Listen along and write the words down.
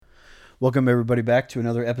Welcome everybody back to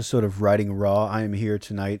another episode of Riding Raw. I am here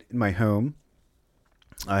tonight in my home.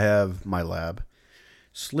 I have my lab,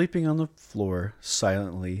 sleeping on the floor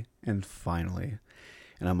silently and finally.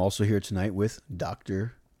 And I'm also here tonight with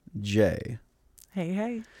Dr. J. Hey,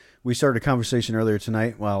 hey. We started a conversation earlier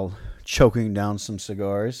tonight while choking down some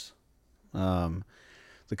cigars. The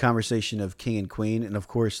conversation of king and queen, and of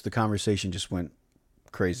course the conversation just went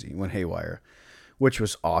crazy, went haywire, which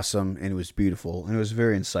was awesome and it was beautiful and it was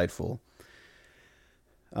very insightful.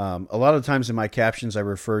 A lot of times in my captions, I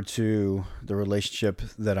refer to the relationship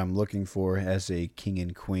that I'm looking for as a king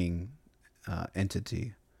and queen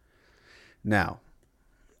entity. Now,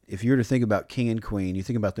 if you were to think about king and queen, you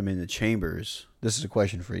think about them in the chambers. This is a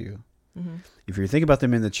question for you. Mm-hmm. If you think about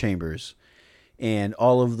them in the chambers and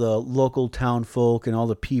all of the local town folk and all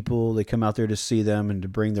the people, they come out there to see them and to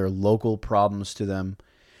bring their local problems to them.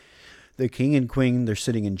 The king and queen, they're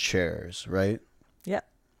sitting in chairs, right? Yep.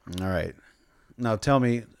 All right. Now tell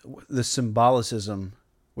me the symbolicism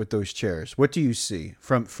with those chairs. What do you see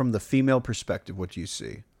from the female perspective? What do you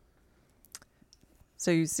see? So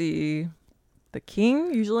you see the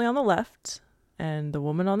king usually on the left and the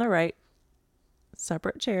woman on the right,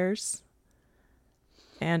 separate chairs.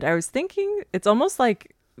 And I was thinking it's almost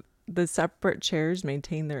like the separate chairs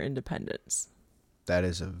maintain their independence. That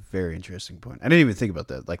is a very interesting point. I didn't even think about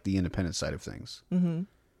that, like the independent side of things. Mm-hmm.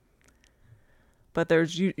 But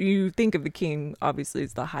there's you think of the king obviously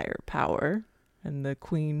as the higher power, and the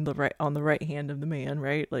queen on the right hand of the man,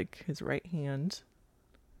 right? Like his right hand.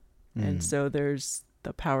 And so there's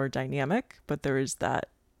the power dynamic, but there is that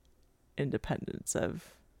independence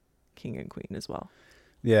of king and queen as well.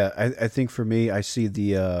 Yeah, I think for me, I see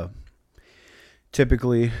the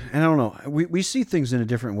typically, and I don't know, we see things in a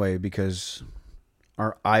different way because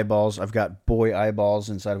our eyeballs, I've got boy eyeballs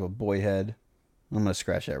inside of a boy head. I'm going to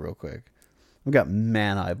scratch that real quick. We've got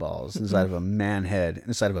man eyeballs inside of a man head,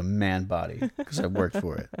 inside of a man body, because I worked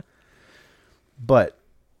for it. But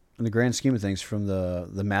in the grand scheme of things, from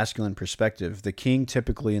the masculine perspective, the king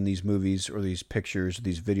typically in these movies or these pictures,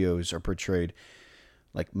 these videos are portrayed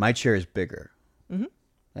like my chair is bigger. Mm-hmm.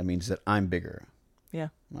 That means that I'm bigger. Yeah.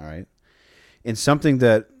 All right. And something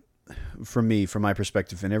that, for me, from my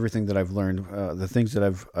perspective, and everything that I've learned, the things that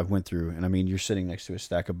I've went through, and I mean, you're sitting next to a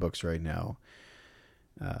stack of books right now.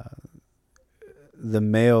 The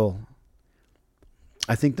male,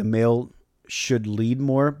 I think the male should lead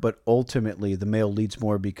more, but ultimately the male leads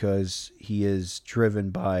more because he is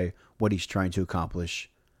driven by what he's trying to accomplish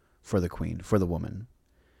for the queen, for the woman.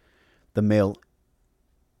 The male,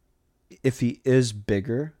 if he is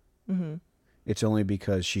bigger, mm-hmm. It's only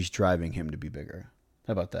because she's driving him to be bigger.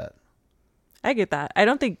 How about that? I get that. I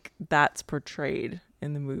don't think that's portrayed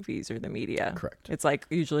in the movies or the media. Correct. It's like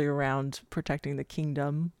usually around protecting the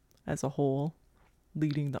kingdom as a whole,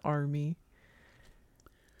 leading the army.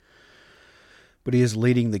 But he is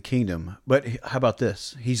leading the kingdom. But how about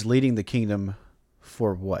this? He's leading the kingdom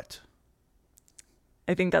for what?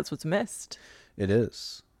 I think that's what's missed. It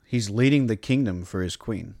is. He's leading the kingdom for his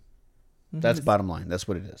queen. That's bottom line. That's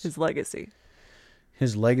what it is. His legacy.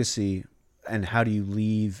 His legacy, and how do you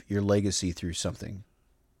leave your legacy through something?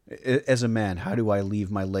 As a man, how do I leave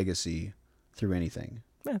my legacy through anything?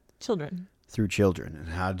 Yeah, children. Through children. And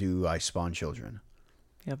how do I spawn children?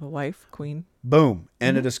 You have a wife, queen. Boom.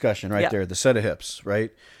 End of discussion right there. The set of hips,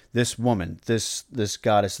 right? This woman, this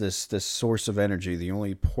goddess, this source of energy, the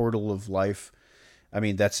only portal of life. I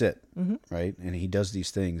mean, that's it, right? And he does these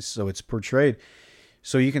things. So it's portrayed.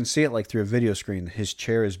 So you can see it like through a video screen. His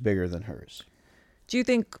chair is bigger than hers. Do you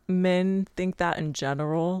think men think that in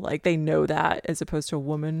general? Like they know that as opposed to a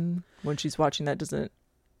woman when she's watching that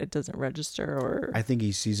it doesn't register? Or I think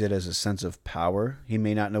he sees it as a sense of power. He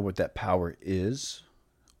may not know what that power is,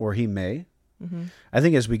 or he may. Mm-hmm. I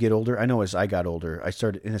think as we get older, I know as I got older, I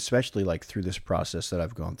started, and especially like through this process that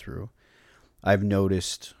I've gone through, I've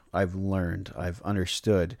noticed, I've learned, I've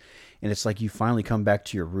understood. And it's like you finally come back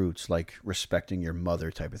to your roots, like respecting your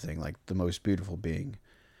mother type of thing, like the most beautiful being.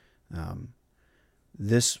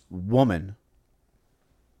 This woman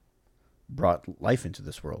brought life into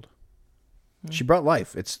this world. Mm. She brought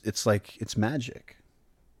life. It's like, it's magic.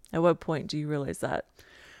 At what point do you realize that?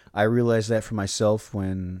 I realized that for myself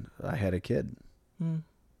when I had a kid. Mm.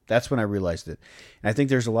 That's when I realized it. And I think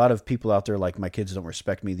there's a lot of people out there like, my kids don't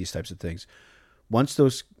respect me, these types of things. Once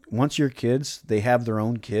your kids, they have their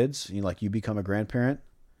own kids, you become a grandparent,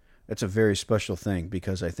 it's a very special thing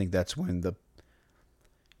because I think that's when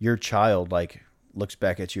your child looks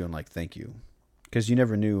back at you and thank you, because you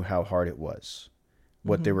never knew how hard it was,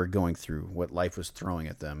 what they were going through, what life was throwing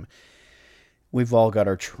at them. We've all got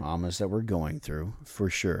our traumas that we're going through, for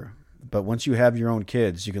sure. But once you have your own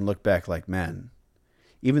kids, you can look back like, man,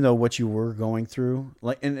 even though what you were going through,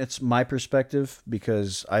 like, and it's my perspective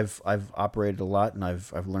because I've operated a lot and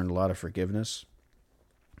I've learned a lot of forgiveness.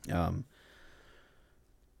 Um,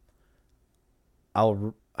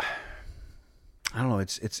 I'll I don't know.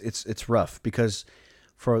 It's rough because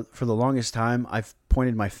for the longest time I've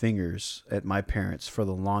pointed my fingers at my parents for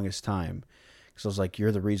the longest time because I was like,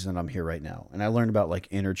 you're the reason that I'm here right now. And I learned about like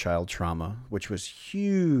inner child trauma, which was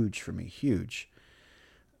huge for me, huge.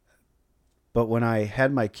 But when I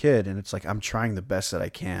had my kid, and it's like I'm trying the best that I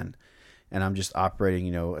can, and I'm just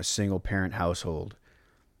operating, a single parent household.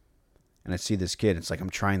 And I see this kid, it's like I'm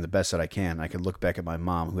trying the best that I can. I can look back at my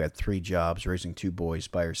mom who had 3 jobs, raising 2 boys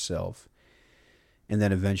by herself. And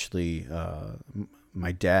then eventually,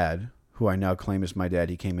 my dad, who I now claim as my dad,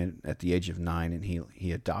 he came in at the age of 9 and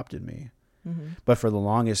he adopted me. Mm-hmm. But for the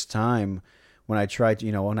longest time, when I tried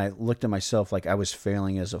to, when I looked at myself like I was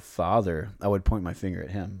failing as a father, I would point my finger at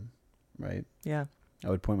him, right? Yeah. I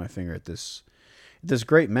would point my finger at this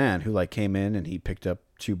great man who like came in and he picked up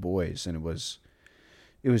 2 boys, and it was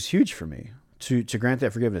huge for me to grant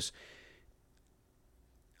that forgiveness.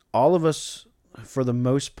 All of us, for the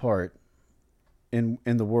most part, in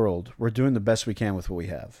the world, we're doing the best we can with what we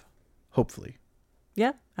have, hopefully.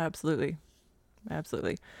 Yeah, absolutely.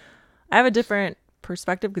 Absolutely. I have a different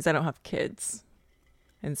perspective because I don't have kids.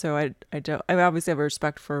 And so I obviously have a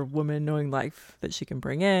respect for a woman knowing life that she can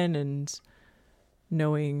bring in and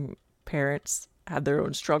knowing parents have their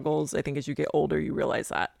own struggles. I think as you get older, you realize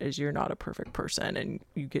that as you're not a perfect person and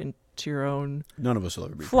you get into your own none of us will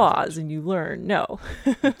ever be flaws perfect. And you learn. No.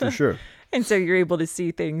 For sure. And so you're able to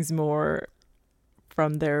see things more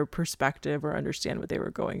from their perspective or understand what they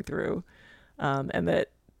were going through. And that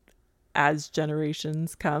as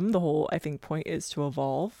generations come, the whole, I think, point is to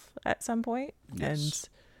evolve at some point. Yes.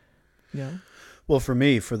 And, well, for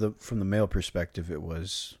me, from the male perspective, it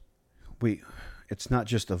was, it's not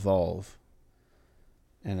just evolve.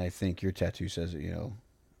 And I think your tattoo says it,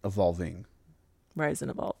 evolving. Rise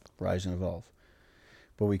and evolve. Rise and evolve.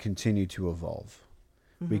 But we continue to evolve.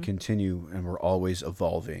 Mm-hmm. We continue, and we're always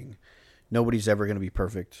evolving. Nobody's ever going to be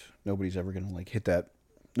perfect. Nobody's ever going to hit that.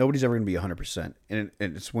 Nobody's ever going to be 100%. And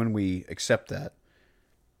it's when we accept that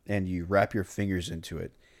and you wrap your fingers into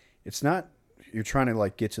it. It's not, you're trying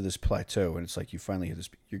to get to this plateau and it's like you finally hit this.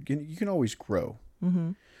 You can always grow.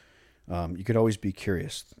 Mm-hmm. You could always be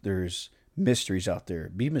curious. There's mysteries out there.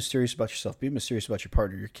 Be mysterious about yourself. Be mysterious about your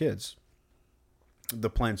partner, your kids, the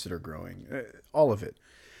plants that are growing, all of it.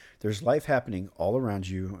 There's life happening all around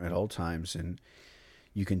you at all times, and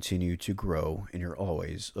you continue to grow, and you're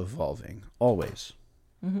always evolving. Always.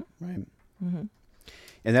 Mm-hmm. Right? Mm-hmm.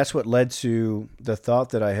 And that's what led to the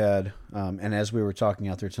thought that I had, and as we were talking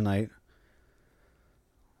out there tonight,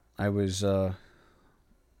 I was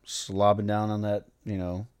slobbing down on that,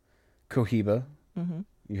 Cohiba. Mm-hmm.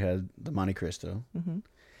 You had the Monte Cristo. Mm-hmm.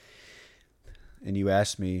 And you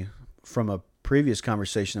asked me from a previous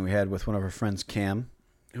conversation that we had with one of our friends, Cam,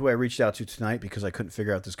 who I reached out to tonight because I couldn't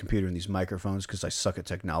figure out this computer and these microphones because I suck at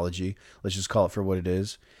technology. Let's just call it for what it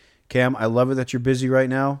is. Cam, I love it that you're busy right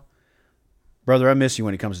now. Brother, I miss you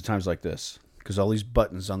when it comes to times like this because all these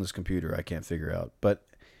buttons on this computer I can't figure out. But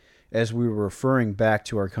as we were referring back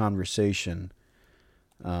to our conversation,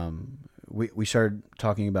 we started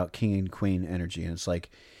talking about king and queen energy. And it's like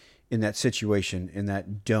in that situation, in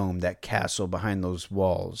that dome, that castle behind those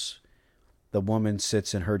walls, the woman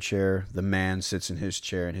sits in her chair, the man sits in his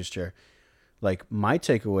chair, Like, my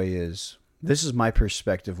takeaway is, this is my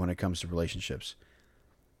perspective when it comes to relationships.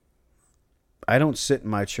 I don't sit in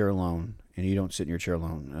my chair alone, and you don't sit in your chair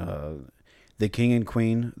alone. The king and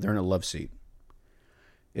queen, they're in a love seat.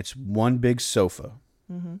 It's one big sofa,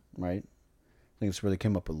 mm-hmm. right? I think it's where they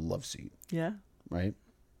came up with love seat. Yeah. Right?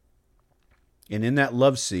 And in that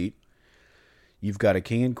love seat, you've got a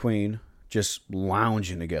king and queen just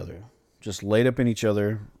lounging together. Just laid up in each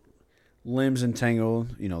other, limbs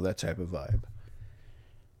entangled, that type of vibe.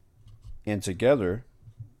 And together,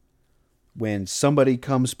 when somebody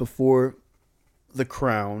comes before the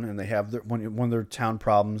crown and they have one of their town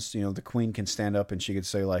problems, the queen can stand up and she could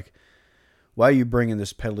say, why are you bringing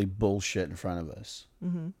this peddly bullshit in front of us?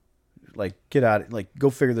 Mm-hmm. Get out,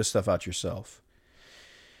 go figure this stuff out yourself.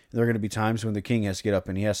 And there are going to be times when the king has to get up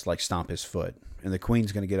and he has to stomp his foot. And the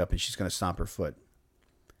queen's going to get up and she's going to stomp her foot.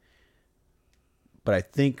 But I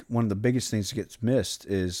think one of the biggest things that gets missed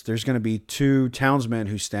is there's going to be 2 townsmen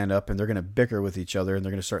who stand up and they're going to bicker with each other and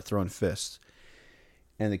they're going to start throwing fists.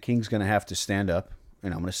 And the king's going to have to stand up,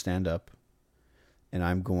 and I'm going to stand up, and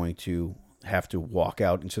I'm going to have to walk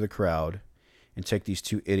out into the crowd and take these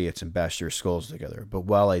 2 idiots and bash their skulls together. But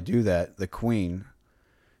while I do that, the queen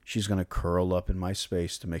she's going to curl up in my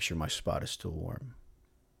space to make sure my spot is still warm.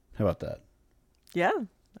 How about that? Yeah.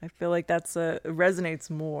 I feel like it resonates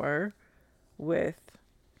more with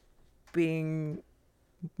being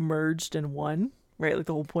merged in one, right? Like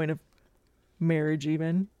the whole point of marriage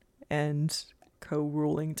even, and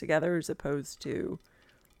co-ruling together as opposed to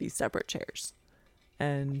these separate chairs.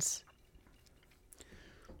 And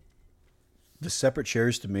the separate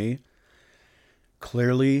chairs to me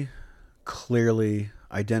clearly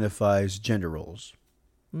identifies gender roles.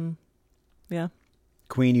 Yeah.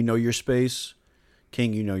 Queen, you know your space.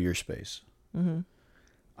 King, you know your space. Mm-hmm.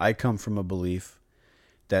 I come from a belief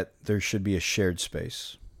that there should be a shared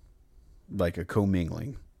space, like a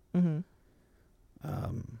commingling. Mm-hmm.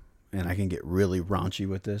 And I can get really raunchy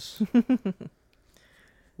with this. Do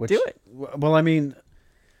it. Well, I mean,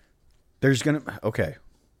 there's gonna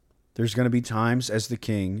be times as the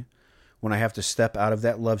king when I have to step out of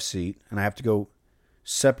that love seat and I have to go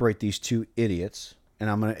separate these two idiots, and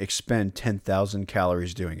I'm gonna expend 10,000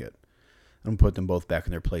 calories doing it. I'm gonna put them both back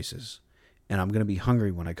in their places, and I'm gonna be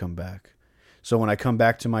hungry when I come back. So when I come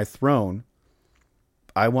back to my throne,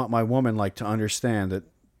 I want my woman to understand that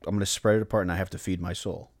I'm gonna spread it apart and I have to feed my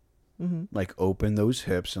soul. Mm-hmm. Open those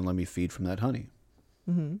hips and let me feed from that honey.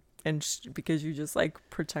 Mm-hmm. And because you just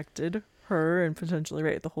protected her and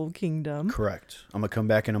potentially the whole kingdom. Correct. I'm gonna come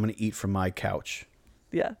back and I'm gonna eat from my couch.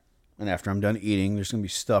 Yeah. And after I'm done eating, there's gonna be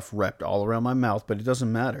stuff wrapped all around my mouth, but it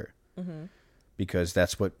doesn't matter. Mm-hmm. Because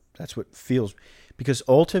that's what fuels. Because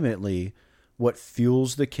ultimately, what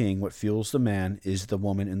fuels the king, what fuels the man, is the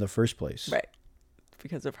woman in the first place. Right.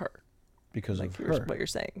 Because of her. Because of her. What you're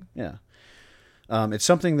saying. Yeah. It's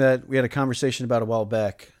something that we had a conversation about a while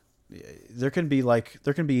back. There can be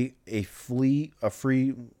a free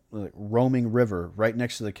roaming river right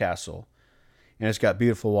next to the castle, and it's got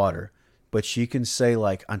beautiful water. But she can say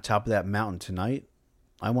on top of that mountain tonight,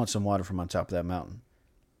 I want some water from on top of that mountain.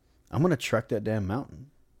 I'm going to trek that damn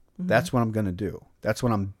mountain. Mm-hmm. That's what I'm going to do. That's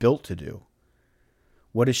what I'm built to do.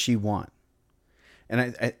 What does she want?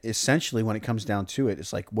 And I essentially, when it comes down to it,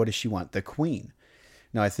 it's what does she want? The queen.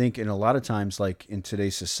 Now, I think in a lot of times, in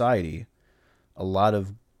today's society, a lot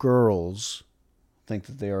of girls think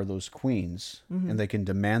that they are those queens, mm-hmm. and they can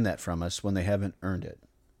demand that from us when they haven't earned it.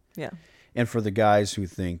 Yeah. And for the guys who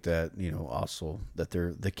think that, also that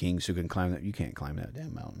they're the kings who can climb that, you can't climb that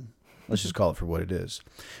damn mountain. Let's just call it for what it is.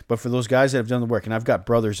 But for those guys that have done the work, and I've got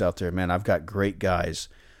brothers out there, man, I've got great guys,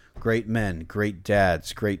 great men, great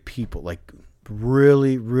dads, great people,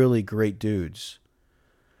 really, really great dudes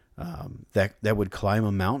that would climb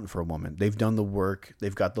a mountain for a woman. They've done the work.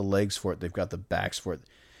 They've got the legs for it. They've got the backs for it.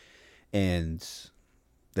 And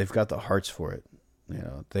they've got the hearts for it.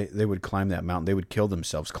 They would climb that mountain. They would kill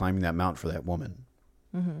themselves climbing that mountain for that woman.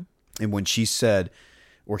 Mm-hmm. And when she said,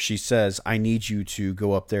 or she says, I need you to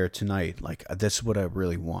go up there tonight, that's what I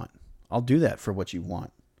really want. I'll do that for what you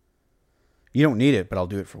want. You don't need it, but I'll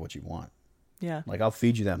do it for what you want. Yeah. I'll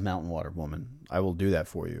feed you that mountain water, woman. I will do that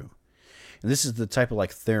for you. And this is the type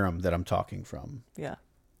of theorem that I'm talking from. Yeah.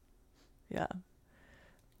 Yeah.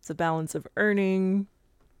 It's a balance of earning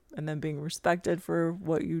and then being respected for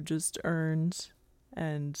what you just earned,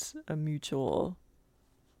 and a mutual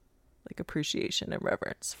appreciation and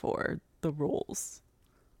reverence for the roles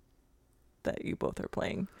that you both are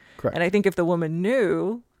playing. Correct. And I think if the woman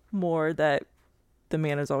knew more that the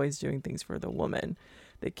man is always doing things for the woman,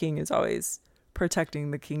 the king is always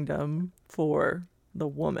protecting the kingdom for the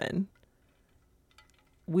woman,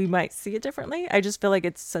 we might see it differently. I just feel like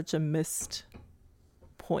it's such a missed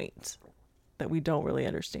point that we don't really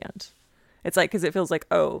understand. It's because it feels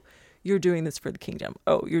oh, you're doing this for the kingdom.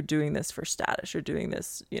 Oh, you're doing this for status. You're doing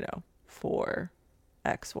this, for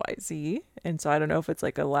X, Y, Z. And so I don't know if it's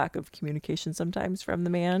a lack of communication sometimes from the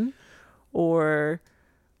man, or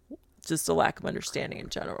just a lack of understanding in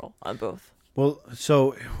general on both. Well,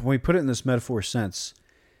 so when we put it in this metaphor sense,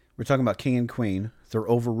 we're talking about king and queen. They're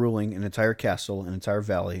overruling an entire castle, an entire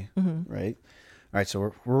valley, mm-hmm. right? All right, so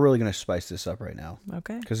we're really going to spice this up right now.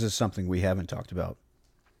 Okay. Because this is something we haven't talked about.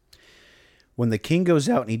 When the king goes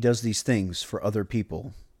out and he does these things for other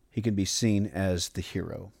people, he can be seen as the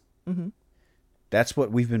hero. Mm-hmm. That's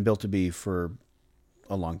what we've been built to be for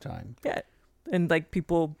a long time. Yeah. And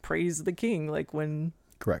people praise the king. When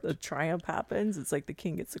correct, the triumph happens, it's the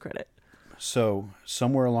king gets the credit. So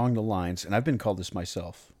somewhere along the lines, and I've been called this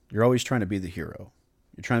myself, you're always trying to be the hero.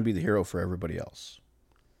 You're trying to be the hero for everybody else.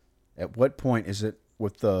 At what point is it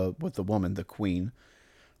with the woman, the queen,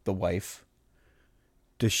 the wife,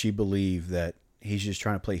 does she believe that he's just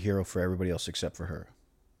trying to play hero for everybody else except for her?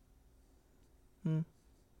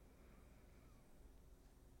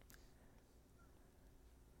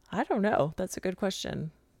 I don't know. That's a good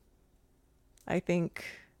question. I think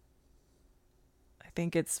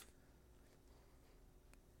it's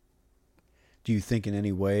Do you think in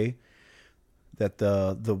any way that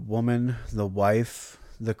the woman, the wife,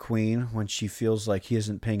 the queen, when she feels like he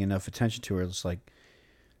isn't paying enough attention to her, it's like,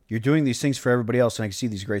 you're doing these things for everybody else, and I can see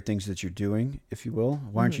these great things that you're doing, if you will.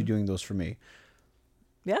 Why aren't you doing those for me?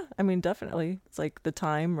 yeah, I mean, definitely. It's like the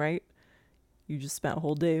time, right? You just spent a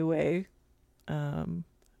whole day away. And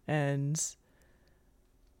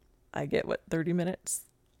I get 30 minutes.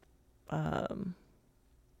 But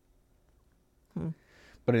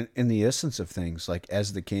in the essence of things, like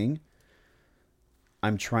as the king,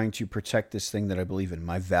 I'm trying to protect this thing that I believe in,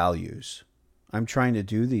 my values. I'm trying to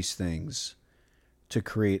do these things to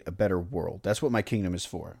create a better world. That's what my kingdom is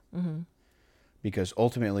for. Mm-hmm. Because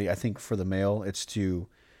ultimately, I think for the male, it's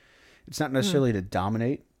not necessarily to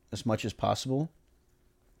dominate as much as possible.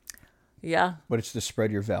 Yeah. But it's to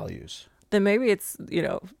spread your values. Then maybe it's,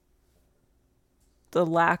 the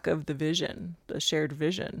lack of the vision, the shared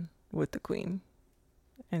vision with the queen.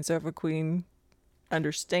 And so if a queen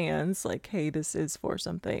understands, like, hey, this is for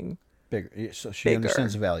something Bigger. So she bigger.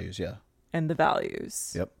 understands the values, yeah. And the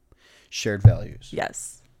values. Yep. Shared values.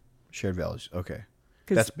 Yes. Shared values. Okay.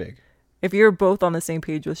 That's big. If you're both on the same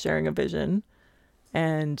page with sharing a vision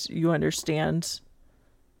and you understand,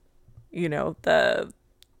 the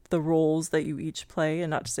roles that you each play,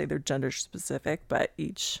 and not to say they're gender specific, but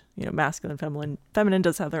each, masculine, feminine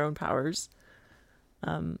does have their own powers.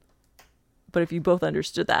 But if you both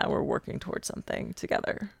understood that and we're working towards something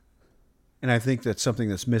together. And I think that's something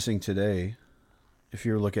that's missing today. If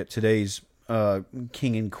you look at today's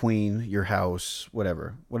king and queen, your house,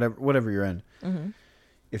 whatever you're in, Mm-hmm.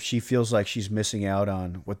 if she feels like she's missing out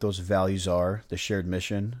on what those values are, the shared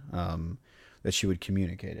mission, that she would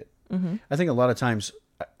communicate it. Mm-hmm. I think a lot of times,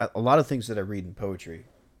 a lot of things that I read in poetry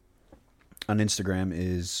on Instagram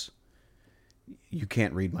is, you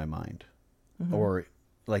can't read my mind. Mm-hmm. Or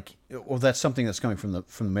that's something that's coming from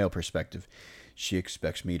the male perspective. She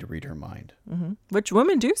expects me to read her mind. Mm-hmm. Which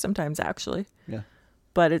women do sometimes, actually. Yeah.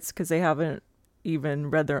 But it's because they haven't even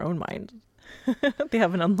read their own mind. They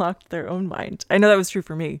haven't unlocked their own mind. I know that was true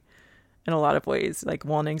for me in a lot of ways, like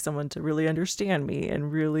wanting someone to really understand me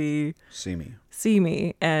and really see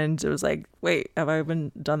me. And it was like, wait, have I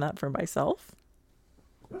even done that for myself?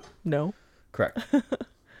 No. Correct.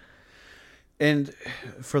 And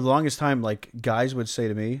for the longest time, like, guys would say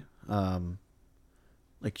to me,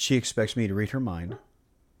 like, she expects me to read her mind,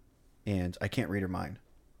 and I can't read her mind.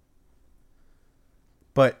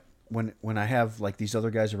 But when I have, like, these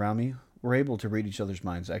other guys around me, we're able to read each other's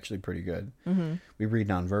minds actually pretty good. Mm-hmm. We read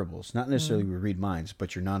nonverbals. Not necessarily we read minds,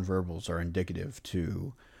 but your nonverbals are indicative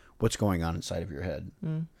to what's going on inside of your head.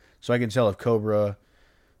 Mm. So I can tell if Cobra's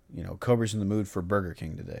in the mood for Burger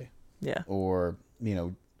King today. Yeah. Or,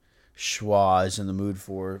 Schwa is in the mood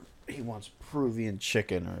for, he wants Peruvian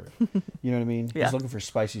chicken, or, you know what I mean? Yeah. He's looking for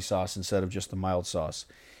spicy sauce instead of just the mild sauce.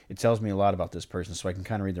 It tells me a lot about this person, so I can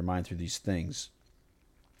kind of read their mind through these things.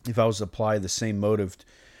 If I was to apply the same motive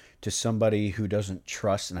to somebody who doesn't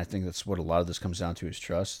trust, and I think that's what a lot of this comes down to, is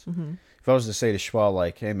trust. Mm-hmm. If I was to say to Schwa,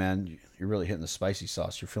 like, hey, man, you're really hitting the spicy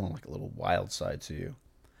sauce. You're feeling like a little wild side to you.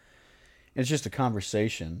 And it's just a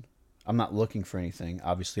conversation. I'm not looking for anything.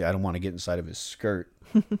 Obviously, I don't want to get inside of his skirt.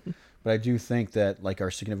 But I do think that, like, our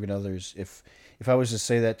significant others, if I was to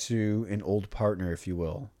say that to an old partner, if you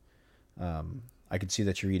will, I could see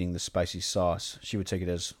that you're eating the spicy sauce. She would take it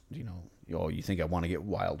as, you think I want to get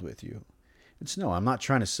wild with you. It's no, I'm not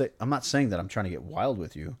saying that I'm trying to get wild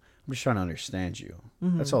with you. I'm just trying to understand you.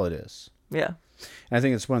 Mm-hmm. That's all it is. Yeah. And I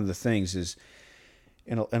think it's one of the things is,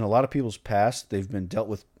 in a lot of people's past, they've been dealt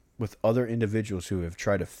with other individuals who have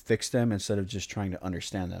tried to fix them instead of just trying to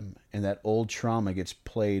understand them. And that old trauma gets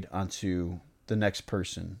played onto the next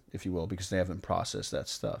person, if you will, because they haven't processed that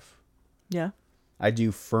stuff. Yeah. I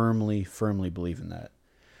do firmly, firmly believe in that.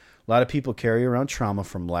 A lot of people carry around trauma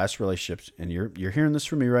from last relationships, and you're hearing this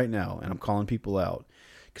from me right now, and I'm calling people out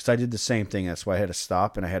because I did the same thing. That's why I had to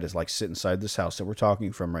stop, and I had to, like, sit inside this house that we're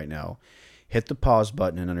talking from right now, hit the pause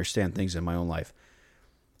button, and understand things in my own life.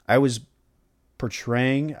 I was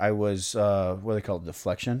portraying, what do they call it,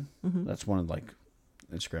 deflection? Mm-hmm. That's one of, like,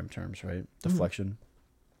 Instagram terms, right? Deflection.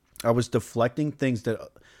 Mm-hmm. I was deflecting things that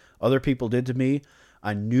other people did to me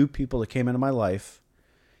on new people that came into my life,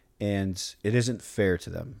 and it isn't fair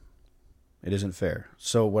to them. It isn't fair.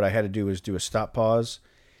 So what I had to do is do a stop, pause,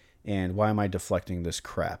 and why am I deflecting this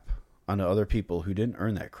crap onto other people who didn't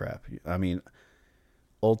earn that crap? I mean,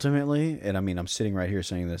 ultimately, and I mean, I'm sitting right here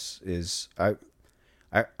saying this, is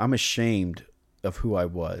I'm ashamed of who I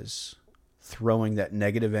was, throwing that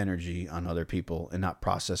negative energy on other people and not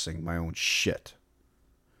processing my own shit.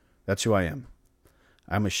 That's who I am.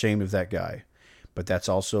 I'm ashamed of that guy. But that's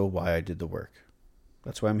also why I did the work.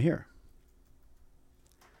 That's why I'm here.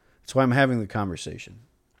 That's why I'm having the conversation.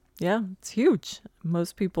 Yeah, it's huge.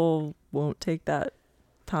 Most people won't take that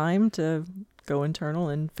time to go internal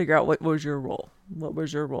and figure out what was your role. What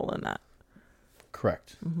was your role in that?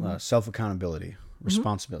 Correct. Self-accountability,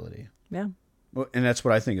 responsibility. Yeah. Well, and that's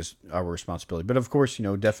what I think is our responsibility. But of course,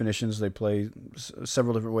 definitions, they play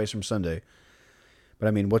several different ways from Sunday. But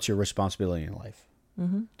I mean, what's your responsibility in life?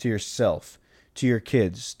 To yourself, to your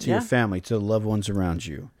kids, to your family, to the loved ones around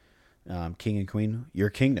you. King and queen, your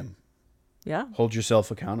kingdom. Yeah. Hold yourself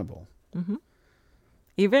accountable.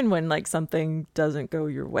 Even when like something doesn't go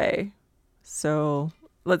your way. So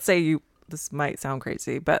let's say this might sound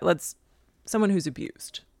crazy, but someone who's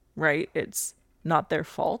abused, right? It's not their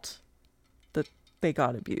fault that they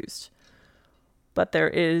got abused. But there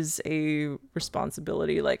is a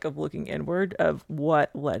responsibility like of looking inward of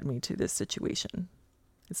what led me to this situation.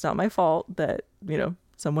 It's not my fault that,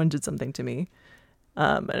 someone did something to me.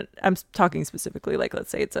 And I'm talking specifically, like, let's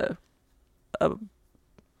say it's a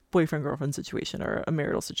boyfriend-girlfriend situation or a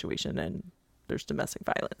marital situation and there's domestic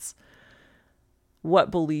violence.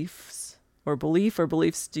 What beliefs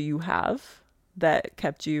do you have that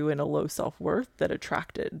kept you in a low self-worth that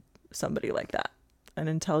attracted somebody like that? And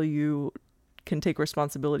until you can take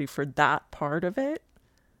responsibility for that part of it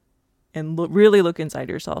and really look inside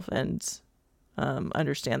yourself and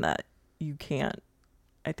understand that you can't,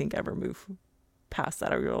 I think, ever move past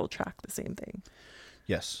that or you'll attract the same thing.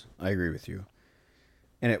 Yes, I agree with you.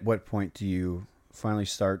 And at what point do you finally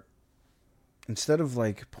start, instead of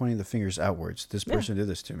like pointing the fingers outwards, this person did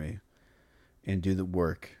this to me, and do the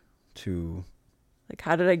work to... Like,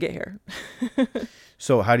 how did I get here?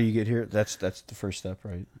 So how do you get here? That's the first step,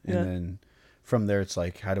 right? And then from there, it's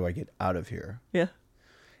like, how do I get out of here? Yeah.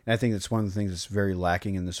 And I think that's one of the things that's very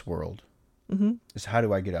lacking in this world, is how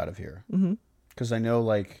do I get out of here? Because I know,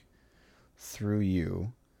 like, through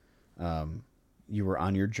you, you were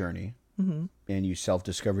on your journey, and you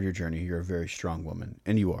self-discovered your journey. You're a very strong woman,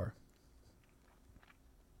 and you are.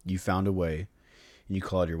 You found a way, and you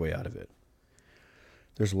clawed your way out of it.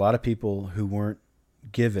 There's a lot of people who weren't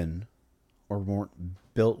given or weren't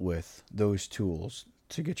built with those tools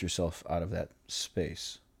to get yourself out of that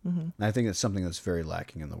space. And I think that's something that's very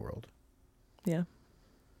lacking in the world. Yeah.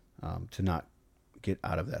 To not get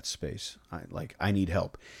out of that space. I need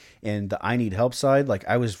help. And the I need help side, like,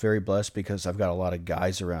 I was very blessed because I've got a lot of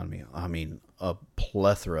guys around me. I mean, a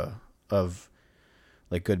plethora of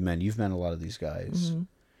like good men. You've met a lot of these guys.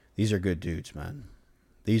 These are good dudes, man.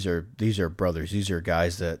 These are brothers. These are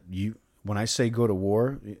guys that when I say go to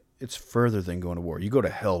war, it's further than going to war. You go to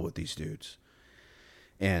hell with these dudes.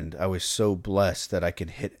 And I was so blessed that I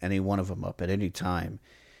could hit any one of them up at any time.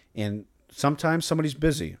 And sometimes somebody's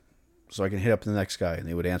busy, so I can hit up the next guy, and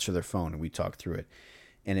they would answer their phone, and we talk through it.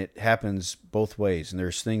 And it happens both ways. And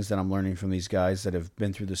there's things that I'm learning from these guys that have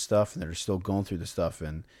been through this stuff and that are still going through the stuff,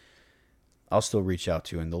 and I'll still reach out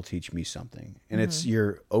to, and they'll teach me something. And it's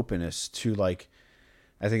your openness to, like,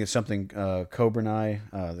 I think it's something Cobra and I,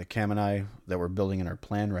 the Cam and I, that we're building in our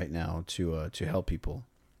plan right now to help people.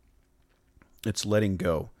 It's letting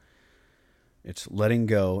go. It's letting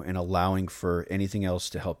go and allowing for anything else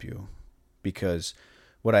to help you. Because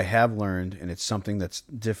what I have learned, and it's something that's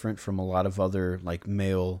different from a lot of other like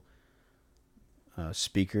male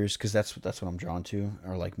speakers, because that's what I'm drawn to,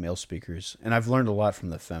 are like male speakers. And I've learned a lot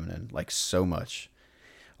from the feminine, like so much.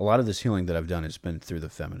 A lot of this healing that I've done has been through the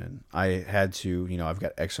feminine. I had to, I've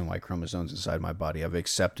got X and Y chromosomes inside my body. I've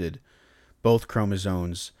accepted both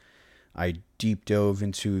chromosomes. I deep dove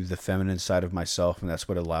into the feminine side of myself, and that's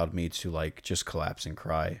what allowed me to like just collapse and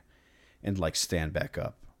cry and like stand back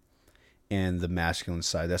up. And the masculine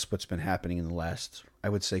side, that's what's been happening in the last, I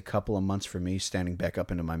would say, couple of months for me, standing back up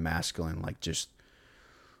into my masculine, like just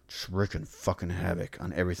wreaking fucking havoc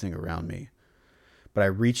on everything around me. But I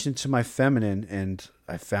reached into my feminine, and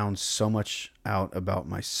I found so much out about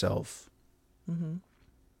myself. And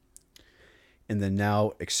then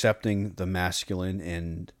now accepting the masculine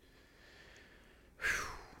and...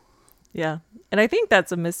 Yeah. And I think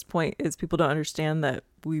that's a missed point, is people don't understand that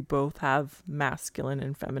we both have masculine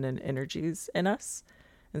and feminine energies in us.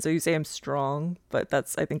 And so you say I'm strong, but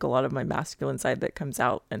that's, I think, a lot of my masculine side that comes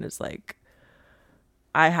out and is like,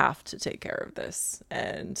 I have to take care of this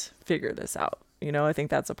and figure this out. I think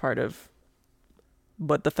that's a part of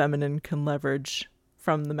what the feminine can leverage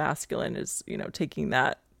from the masculine is, taking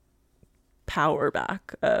that power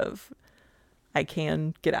back of, I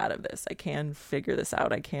can get out of this. I can figure this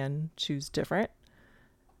out. I can choose different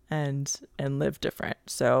and live different.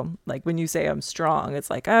 So like when you say I'm strong, it's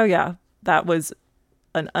like, oh yeah, that was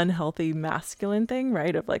an unhealthy masculine thing,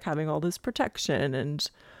 right? Of like having all this protection and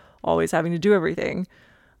always having to do everything.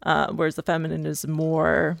 Whereas the feminine is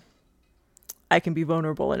more, I can be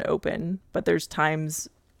vulnerable and open, but there's times,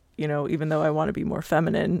 you know, even though I want to be more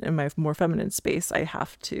feminine in my more feminine space, I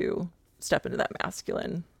have to step into that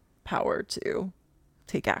masculine power to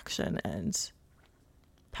take action and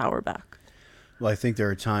power back. Well, I think there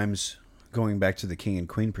are times, going back to the king and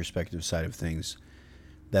queen perspective side of things,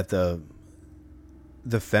 that the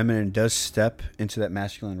feminine does step into that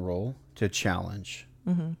masculine role to challenge.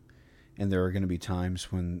 Mm-hmm. And there are going to be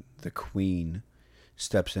times when the queen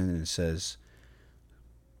steps in and says,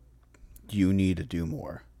 you need to do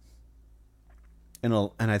more.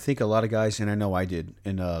 And I think a lot of guys, and I know I did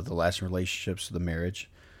in the last relationships, the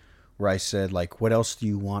marriage, where I said, like, what else do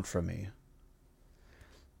you want from me?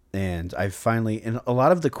 And I finally, and a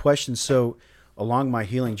lot of the questions, so along my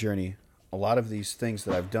healing journey, a lot of these things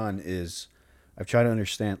that I've done is I've tried to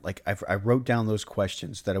understand, like, I wrote down those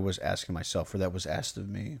questions that I was asking myself or that was asked of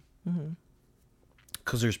me.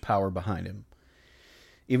 Because there's power behind him.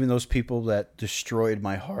 Even those people that destroyed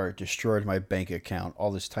my heart, destroyed my bank account,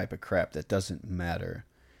 all this type of crap that doesn't matter.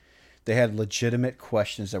 They had legitimate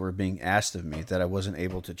questions that were being asked of me that I wasn't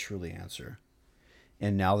able to truly answer.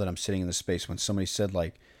 And now that I'm sitting in the space, when somebody said,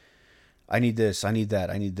 like, I need this, I need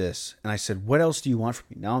that, I need this. And I said, what else do you want from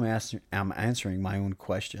me? Now I'm answering my own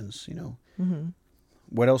questions, you know. Mm-hmm.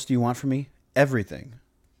 What else do you want from me? Everything.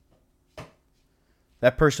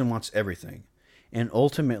 That person wants everything. And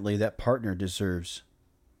ultimately, that partner deserves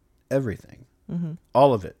everything. Mm-hmm.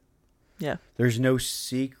 All of it. Yeah. There's no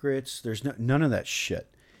secrets. There's none of that shit.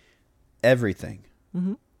 Everything.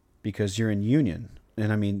 Mm-hmm. Because you're in union.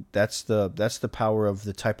 And I mean, that's the power of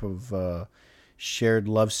the type of shared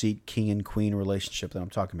love seat king and queen relationship that I'm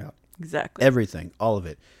talking about. Exactly. Everything. All of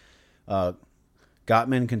it.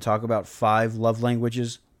 Gottman can talk about 5 love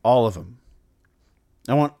languages. All of them.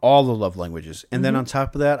 I want all the love languages. And then on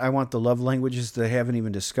top of that, I want the love languages they haven't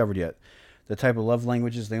even discovered yet. The type of love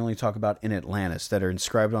languages they only talk about in Atlantis that are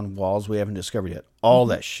inscribed on walls we haven't discovered yet. All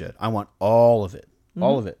that shit. I want all of it.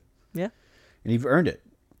 All of it. Yeah. And you've earned it.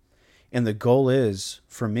 And the goal is,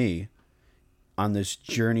 for me, on this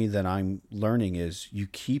journey that I'm learning, is you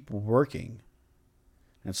keep working.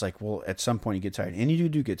 And it's like, well, at some point you get tired. And you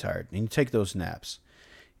do get tired. And you take those naps.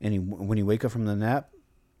 And when you wake up from the nap,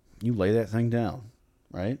 you lay that thing down.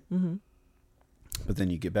 Right? Mm-hmm. But then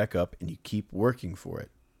you get back up and you keep working for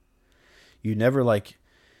it. You never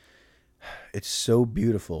it's so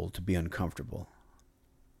beautiful to be uncomfortable.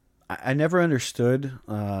 I never understood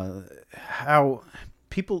how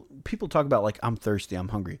people talk about, like, I'm thirsty, I'm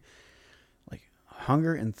hungry. Like,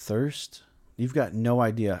 hunger and thirst, you've got no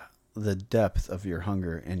idea the depth of your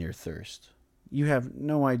hunger and your thirst. You have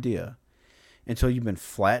no idea until you've been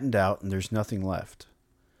flattened out and there's nothing left.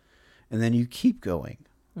 And then you keep going.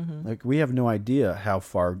 Mm-hmm. Like, we have no idea how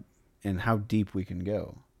far and how deep we can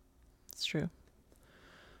go. It's true.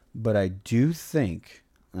 But I do think,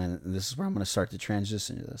 and this is where I'm going to start to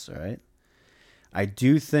transition to this, all right? I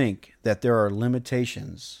do think that there are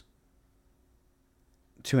limitations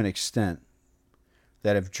to an extent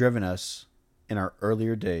that have driven us in our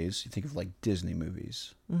earlier days. You think of, like, Disney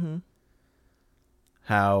movies. Mm-hmm.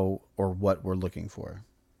 How or what we're looking for.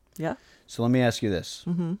 Yeah. So let me ask you this.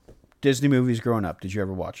 Mm-hmm. Disney movies growing up, did you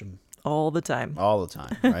ever watch them? All the time. All the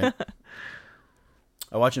time, right?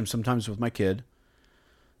 I watch them sometimes with my kid.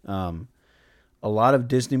 A lot of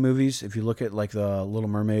Disney movies, if you look at, like, the Little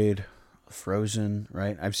Mermaid, Frozen,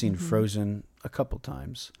 right? I've seen Frozen a couple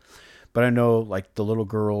times. But I know, like, the little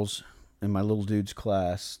girls in my little dude's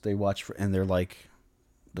class, they watch, and they're like,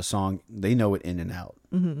 the song, they know it in and out.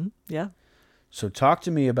 Mm-hmm. Yeah. So talk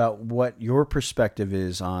to me about what your perspective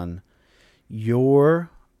is on your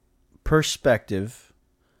perspective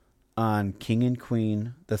on King and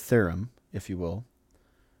Queen, the theorem, if you will,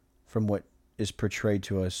 from what is portrayed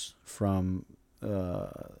to us from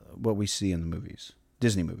what we see in the movies,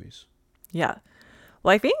 Disney movies. Yeah.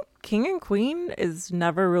 Well, I think King and Queen is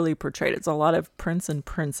never really portrayed. It's a lot of prince and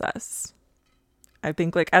princess. I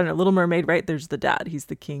think, like, I don't know, Little Mermaid, right? There's the dad. He's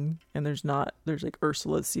the king. And there's like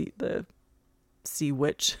Ursula, the sea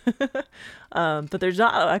witch. But there's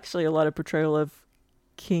not actually a lot of portrayal of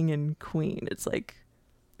king and queen. It's like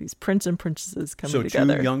these prince and princesses coming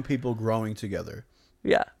together. So 2 young people growing together.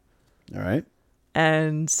 Yeah. All right.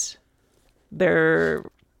 And they're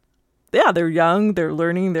young, they're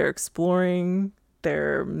learning, they're exploring,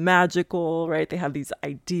 they're magical, right? They have these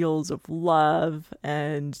ideals of love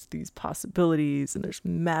and these possibilities, and there's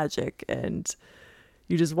magic, and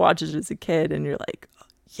you just watch it as a kid and you're like,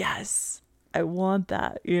 yes, I want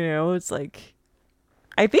that. You know, it's like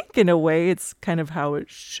I think in a way it's kind of how it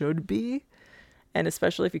should be. And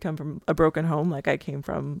especially if you come from a broken home, like I came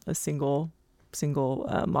from a single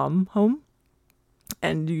mom home,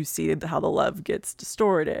 and you see how the love gets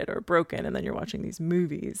distorted or broken, and then you're watching these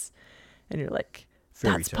movies and you're like,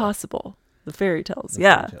 Fairy that's tale. possible. The fairy tales. The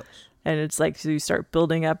Yeah. fairy tales. And it's like, so you start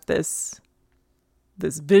building up this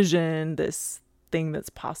vision, this thing that's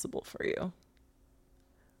possible for you.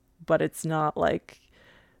 But it's not like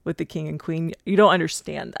with the king and queen, you don't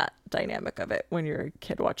understand that dynamic of it when you're a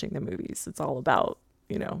kid watching the movies. It's all about,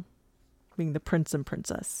 being the prince and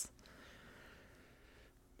princess.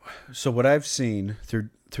 So what I've seen through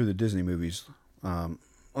the Disney movies,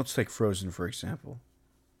 let's take Frozen for example.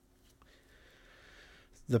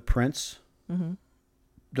 The prince,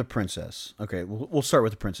 the princess. Okay, we'll start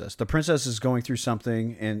with the princess. The princess is going through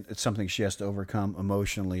something, and it's something she has to overcome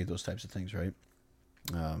emotionally, those types of things, right?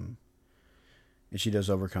 And she does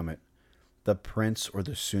overcome it. The prince, or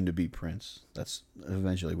the soon-to-be prince, that's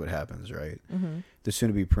eventually what happens, right? Mm-hmm. The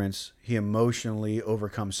soon-to-be prince, he emotionally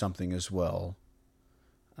overcomes something as well.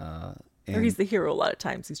 Or he's the hero a lot of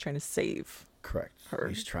times. He's trying to save. Correct. Her.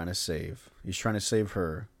 He's trying to save. He's trying to save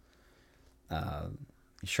her.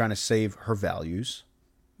 He's trying to save her values,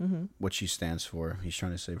 what she stands for. He's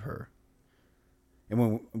trying to save her.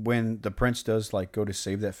 And when the prince does like go to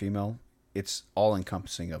save that female, it's all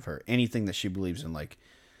encompassing of her. Anything that she believes in, like,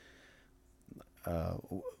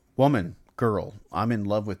 woman, girl, I'm in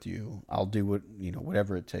love with you. I'll do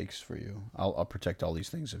whatever it takes for you. I'll protect all these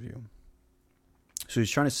things of you. So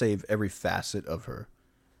he's trying to save every facet of her.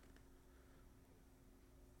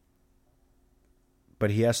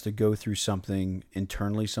 But he has to go through something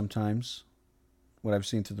internally sometimes, what I've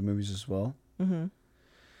seen through the movies as well. Mm-hmm.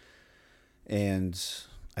 And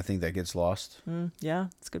I think that gets lost. Yeah,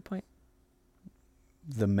 that's a good point.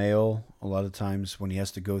 The male, a lot of times when he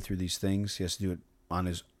has to go through these things, he has to do it on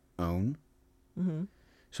his own. Mm-hmm.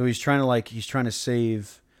 So he's trying to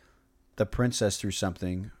save the princess through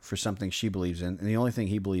something, for something she believes in. And the only thing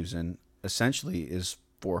he believes in, essentially, is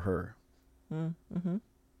for her. Mm-hmm.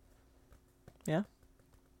 Yeah.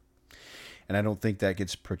 And I don't think that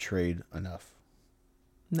gets portrayed enough.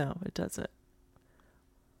 No, it doesn't.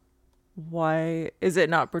 Why is it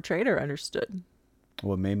not portrayed or understood?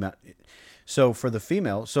 Well, it may not. So for the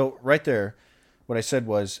female, so right there, what I said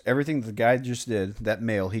was everything the guy just did, that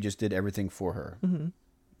male, he just did everything for her. Mm-hmm.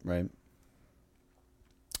 Right?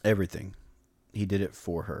 Everything. He did it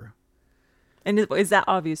for her. And is that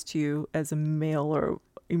obvious to you as a male or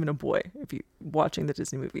even a boy, if you watching the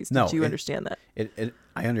Disney movies? Did you understand that?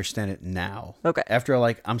 I understand it now. Okay. After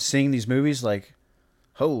I'm seeing these movies, like,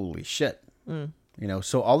 holy shit.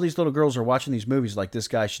 So all these little girls are watching these movies like this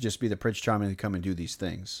guy should just be the Prince Charming to come and do these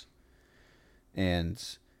things. And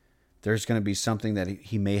there's going to be something that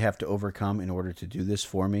he may have to overcome in order to do this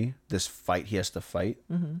for me. This fight he has to fight.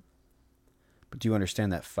 Mm-hmm. But do you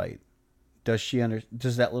understand that fight? Does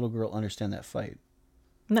that little girl understand that fight?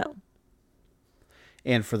 No.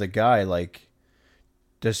 And for the guy, like,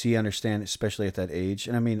 does he understand, especially at that age?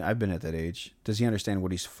 And I mean, I've been at that age. Does he understand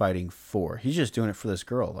what he's fighting for? He's just doing it for this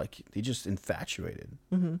girl. Like, he's just infatuated.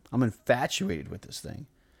 Mm-hmm. I'm infatuated with this thing.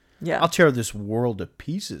 Yeah. I'll tear this world to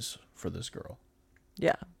pieces for this girl.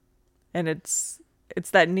 Yeah. And it's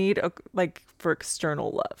that need like for external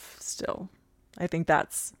love still. I think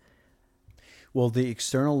that's... Well, the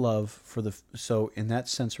external love so in that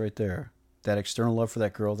sense right there, that external love for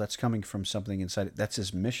that girl, that's coming from something inside it. That's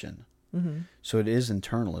his mission. Mm-hmm. So it is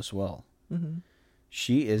internal as well. Mm-hmm.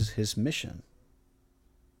 She is his mission.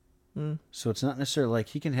 So it's not necessarily like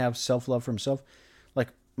he can have self-love for himself. Like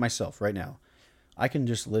myself right now, I can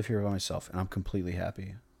just live here by myself and I'm completely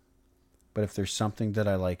happy. But if there's something that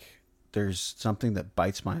I like, there's something that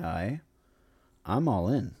bites my eye, I'm all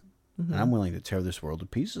in. Mm-hmm. And I'm willing to tear this world to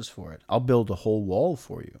pieces for it. I'll build a whole wall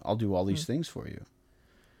for you. I'll do all these things for you.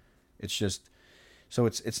 It's just, so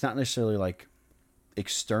it's not necessarily like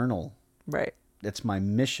external. Right. It's my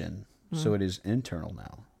mission. So it is internal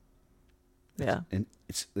now. Yeah. And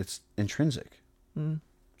it's intrinsic. Mm.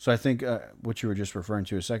 So I think what you were just referring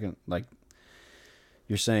to a second, like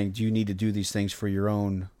you're saying, do you need to do these things for your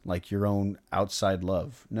own outside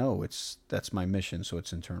love? No, that's my mission. So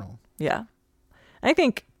it's internal. Yeah. I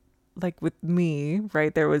think like with me,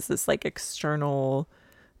 right, there was this like external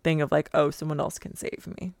thing of like, oh, someone else can save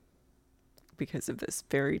me because of this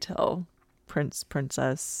fairy tale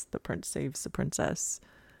princess, the prince saves the princess.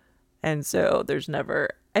 And so there's never,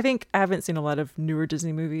 I think I haven't seen a lot of newer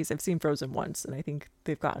Disney movies. I've seen Frozen once, and I think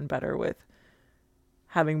they've gotten better with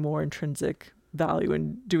having more intrinsic value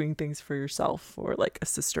in doing things for yourself or like a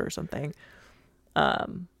sister or something.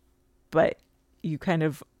 But you kind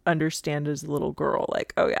of understand as a little girl,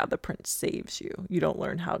 like, oh yeah, the prince saves you. You don't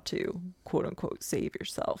learn how to quote unquote save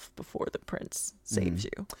yourself before the prince saves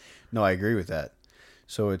you. No, I agree with that.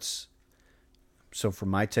 So from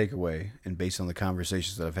my takeaway, and based on the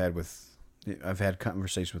conversations that I've had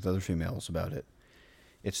conversations with other females about it.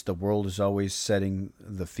 It's the world is always setting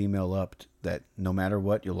the female up that no matter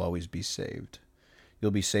what, you'll always be saved.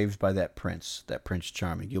 You'll be saved by that Prince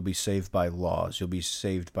Charming. You'll be saved by laws. You'll be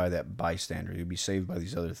saved by that bystander. You'll be saved by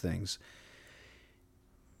these other things.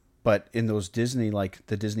 But in those Disney, like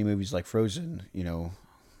the Disney movies like Frozen, man,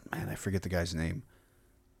 I forget the guy's name.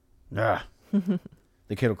 Ah,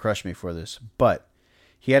 the kid will crush me for this. But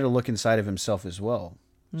he had to look inside of himself as well.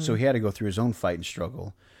 So he had to go through his own fight and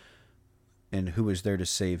struggle. And who was there to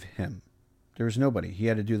save him? There was nobody. He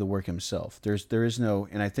had to do the work himself. There is no,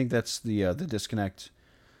 and I think that's the disconnect.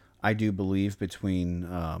 I do believe between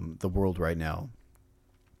the world right now.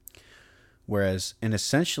 Whereas, and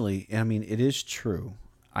essentially, I mean, it is true.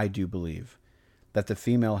 I do believe that the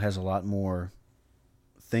female has a lot more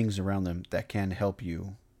things around them that can help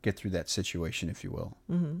you get through that situation, if you will.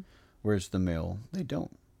 Mm-hmm. Whereas the male, they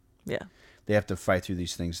don't. Yeah. They have to fight through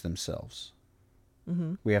these things themselves.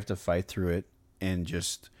 Mm-hmm. We have to fight through it and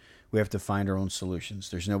we have to find our own solutions.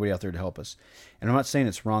 There's nobody out there to help us. And I'm not saying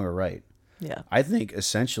it's wrong or right. Yeah. I think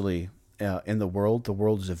essentially in the world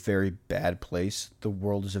is a very bad place. The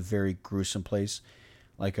world is a very gruesome place.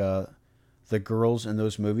 Like the girls in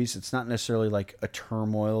those movies, it's not necessarily like a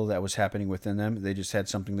turmoil that was happening within them. They just had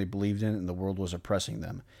something they believed in and the world was oppressing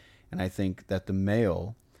them. And I think that the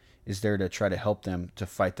male is there to try to help them to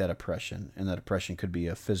fight that oppression. And that oppression could be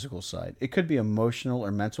a physical side. It could be emotional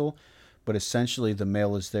or mental, but essentially the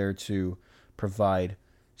male is there to provide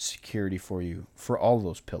security for you for all of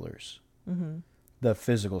those pillars. Mm-hmm. The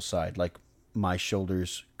physical side, like my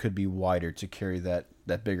shoulders could be wider to carry that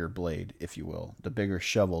bigger blade, if you will, the bigger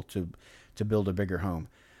shovel to build a bigger home.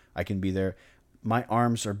 I can be there. My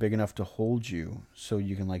arms are big enough to hold you so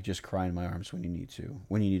you can like just cry in my arms when you need to,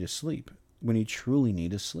 when you need to sleep, when you truly need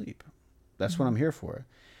to sleep. That's what I'm here for.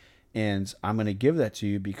 And I'm going to give that to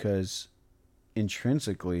you because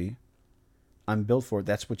intrinsically I'm built for it.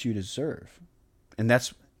 That's what you deserve. And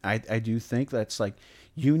that's, I do think that's like,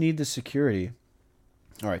 you need the security.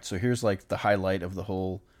 All right. So here's like the highlight of this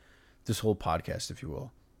whole podcast, if you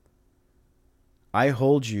will. I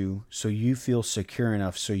hold you so you feel secure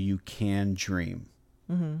enough so you can dream.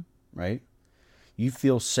 Mm-hmm. Right? You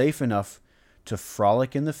feel safe enough to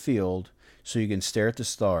frolic in the field so you can stare at the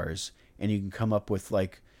stars and you can come up with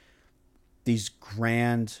like these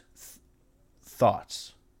grand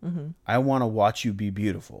thoughts. Mm-hmm. I want to watch you be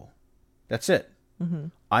beautiful. That's it. Mm-hmm.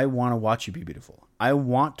 I want to watch you be beautiful. I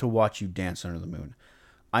want to watch you dance under the moon.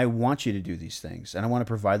 I want you to do these things and I want to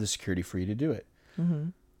provide the security for you to do it. Mm-hmm.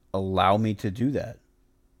 Allow me to do that.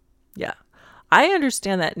 Yeah. I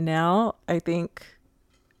understand that now. I think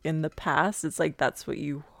in the past, it's like that's what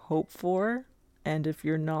you hope for. And if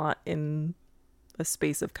you're not in a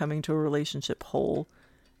space of coming to a relationship whole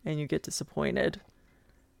and you get disappointed,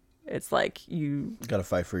 it's like you got to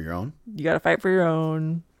fight for your own. You got to fight for your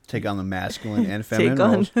own. Take on the masculine and feminine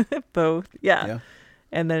roles. Both. Yeah.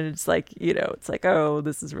 And then it's like, it's like, oh,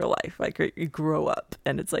 this is real life. Like you grow up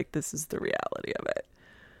and it's like, this is the reality of it.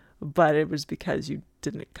 But it was because you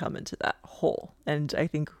didn't come into that whole. And I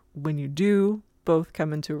think when you do both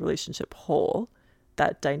come into a relationship whole,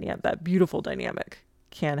 that beautiful dynamic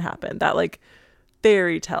can happen. That like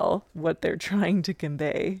fairy tale, what they're trying to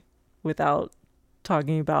convey without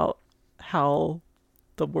talking about how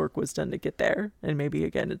the work was done to get there. And maybe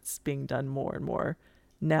again, it's being done more and more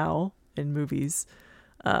now in movies.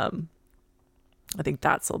 I think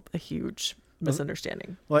that's a huge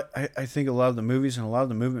misunderstanding. Well, I think a lot of the movies and a lot of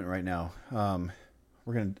the movement right now,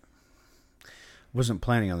 wasn't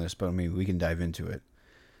planning on this, but I mean, we can dive into it.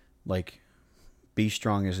 Like, be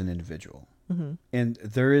strong as an individual. Mm-hmm. And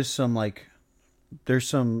there is some there's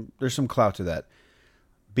some clout to that.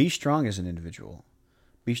 Be strong as an individual.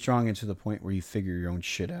 Be strong into the point where you figure your own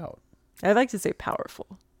shit out. I'd like to say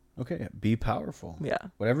powerful. Okay. Be powerful. Yeah.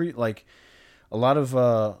 Whatever a lot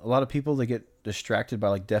of people, they get distracted by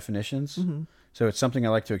like definitions. Mm-hmm. So it's something I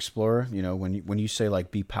like to explore, when you say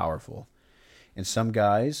like be powerful. And some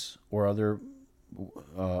guys or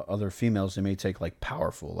other females, they may take like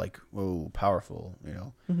powerful, like, whoa, powerful,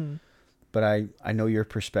 Mm-hmm. But I know your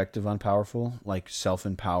perspective on powerful, like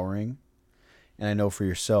self-empowering. And I know for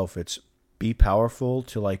yourself, it's be powerful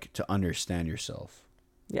to understand yourself.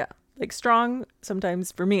 Yeah. Like strong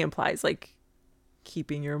sometimes for me implies like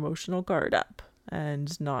keeping your emotional guard up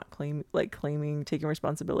and not taking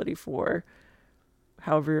responsibility for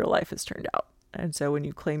however your life has turned out. And so when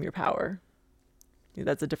you claim your power,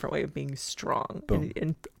 That's a different way of being strong Boom.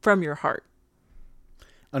 and from your heart.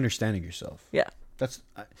 Understanding yourself. Yeah. And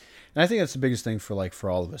I think that's the biggest thing for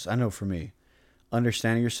all of us. I know for me,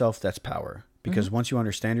 understanding yourself, that's power. Because once you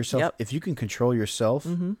understand yourself, Yep. if you can control yourself,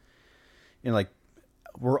 and like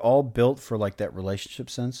we're all built for like that relationship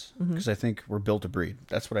sense. Because I think we're built to breed.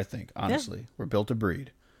 That's what I think. Honestly, we're built to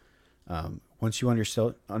breed. Once you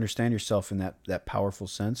understand yourself in that powerful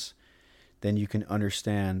sense, then you can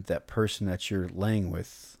understand that person that you're laying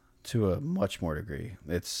with to a much more degree.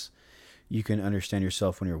 You can understand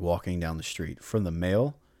yourself when you're walking down the street. From the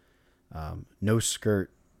male, no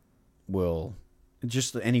skirt will,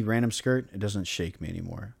 just any random skirt, it doesn't shake me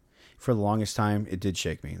anymore. For the longest time, it did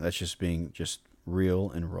shake me. That's just being just real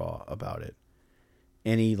and raw about it.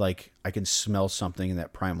 I can smell something and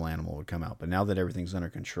that primal animal would come out. But now that everything's under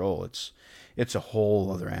control, it's a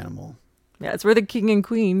whole other animal. Yeah, it's where the king and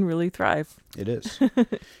queen really thrive. It is.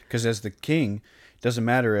 Because as the king, it doesn't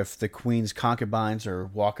matter if the queen's concubines are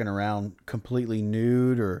walking around completely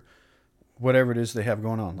nude or whatever it is they have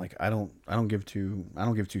going on. Like I don't give two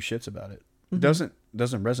shits about it. It doesn't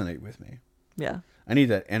resonate with me. Yeah. I need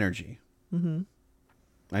that energy.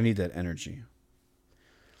 I need that energy.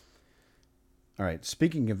 All right.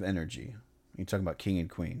 Speaking of energy, you're talking about king and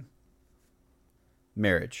queen.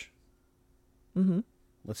 Marriage.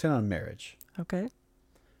 Let's hit on marriage. Okay.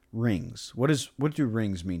 Rings. What do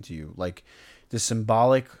rings mean to you? Like the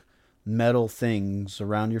symbolic metal things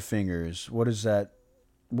around your fingers. What does that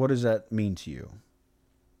mean to you?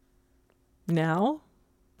 Now,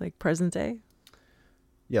 like present day.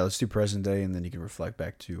 Yeah, let's do present day, and then you can reflect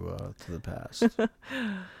back to the past.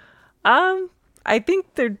 I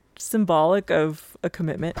think they're symbolic of a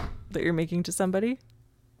commitment that you're making to somebody.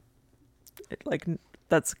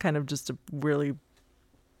 That's kind of just a really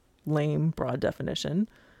lame, broad definition.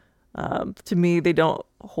 To me, they don't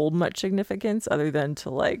hold much significance other than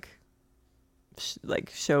to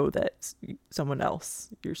show that you're someone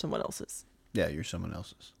else's. Yeah, you're someone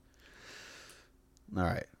else's. All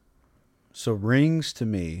right. So rings to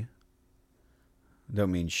me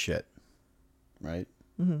don't mean shit, right?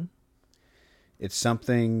 It's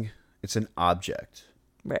an object.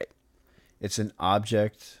 Right. It's an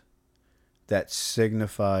object that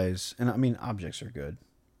signifies, and I mean, objects are good,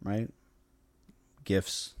 right?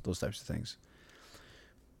 Gifts, those types of things.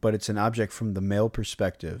 But it's an object from the male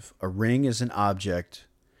perspective. A ring is an object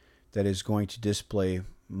that is going to display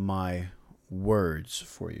my words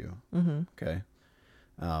for you. Okay.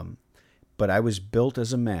 But I was built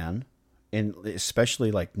as a man, and especially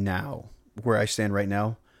like now, where I stand right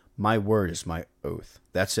now, my word is my oath.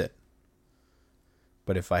 That's it.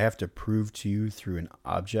 But if I have to prove to you through an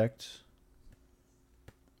object,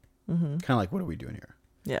 kind of like, what are we doing here?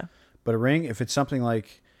 Yeah. But a ring, if it's something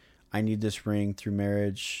like, I need this ring through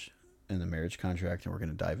marriage and the marriage contract, and we're going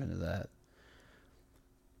to dive into that.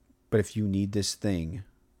 But if you need this thing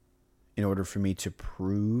in order for me to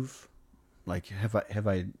prove, like, have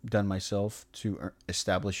I done myself to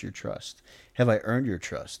establish your trust? Have I earned your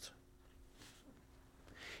trust?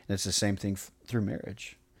 And it's the same thing through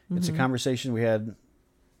marriage. It's a conversation we had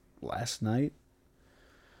last night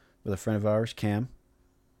with a friend of ours, Cam,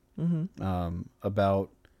 about,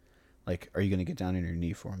 like, are you going to get down on your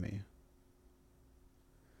knee for me?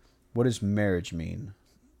 What does marriage mean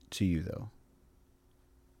to you, though?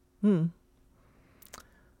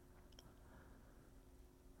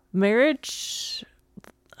 Marriage.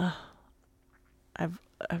 It's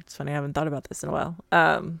funny. I haven't thought about this in a while.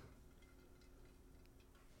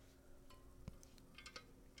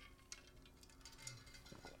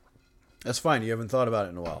 That's fine. You haven't thought about it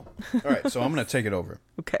in a while. All right, so I'm going to take it over.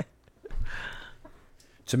 Okay.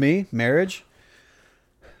 To me, marriage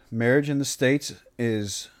in the States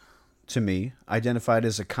is, to me, identified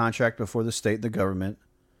as a contract before the state and the government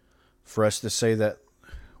for us to say that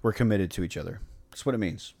we're committed to each other. That's what it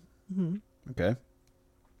means. Okay?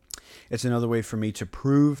 It's another way for me to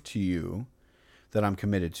prove to you that I'm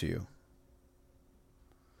committed to you.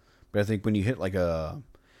 But I think when you hit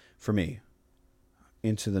for me,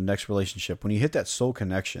 into the next relationship, when you hit that soul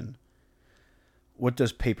connection, what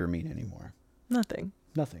does paper mean anymore? Nothing.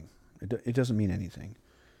 It doesn't mean anything.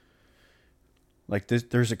 Like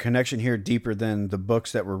there's a connection here deeper than the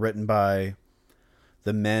books that were written by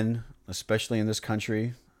the men, especially in this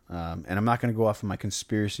country. And I'm not going to go off of my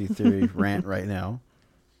conspiracy theory rant right now.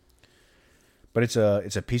 But it's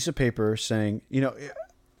a piece of paper saying,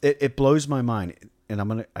 it blows my mind.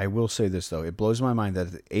 And I will say this though, it blows my mind that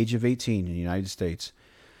at the age of 18 in the United States,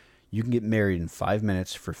 you can get married in 5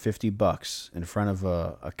 minutes for $50 in front of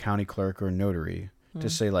a county clerk or a notary to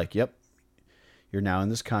say like, yep, you're now in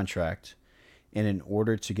this contract. And in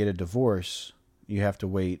order to get a divorce, you have to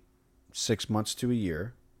wait 6 months to a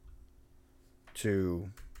year to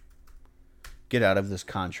get out of this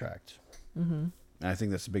contract. Mm-hmm. And I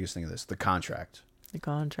think that's the biggest thing of this, the contract. The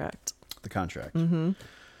contract. The contract. Mm-hmm.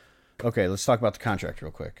 Okay, let's talk about the contract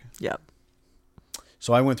real quick. Yep.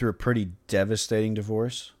 So I went through a pretty devastating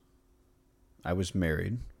divorce. I was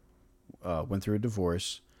married, went through a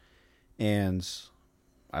divorce, and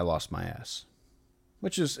I lost my ass.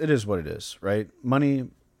 Which it is what it is, right? Money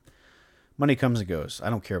comes and goes. I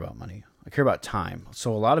don't care about money. I care about time.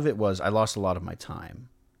 So a lot of it was I lost a lot of my time.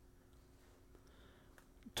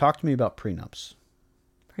 Talk to me about prenups.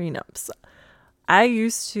 Prenups. I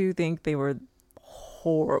used to think they were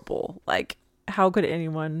horrible. Like, how could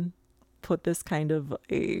anyone put this kind of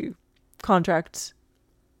a contract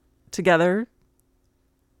together?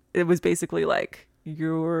 It was basically like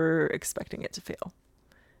you're expecting it to fail.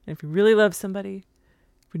 And if you really love somebody, you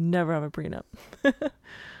would never have a prenup.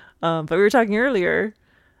 But we were talking earlier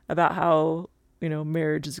about how,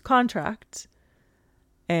 marriage is a contract.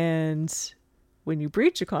 And when you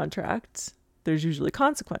breach a contract, there's usually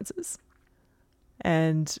consequences.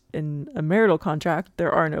 And in a marital contract,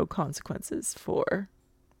 there are no consequences for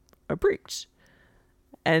a breach.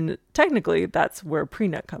 And technically, that's where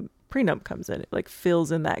prenup comes in. It like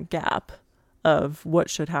fills in that gap of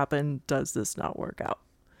what should happen. Does this not work out?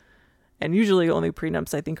 And usually only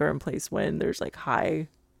prenups, I think, are in place when there's like high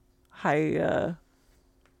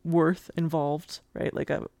worth involved, right?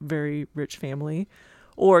 Like a very rich family,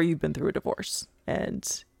 or you've been through a divorce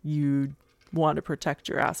and you want to protect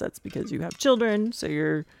your assets because you have children. So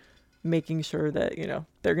you're making sure that,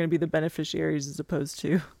 they're going to be the beneficiaries as opposed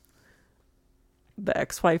to the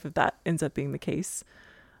ex-wife, if that ends up being the case.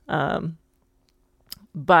 But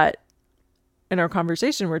in our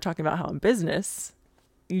conversation, we're talking about how in business,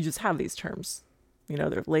 you just have these terms,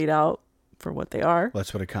 they're laid out for what they are. Well,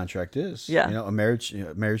 that's what a contract is. Yeah. A marriage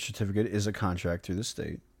certificate is a contract through the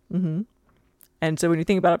state. Mm-hmm. And so when you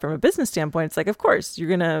think about it from a business standpoint, it's like, of course, you're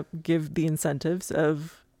going to give the incentives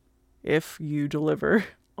of if you deliver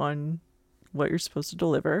on what you're supposed to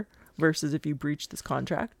deliver versus if you breach this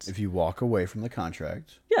contract. If you walk away from the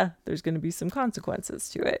contract. Yeah, there's going to be some consequences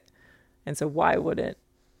to it. And so why wouldn't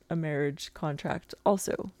a marriage contract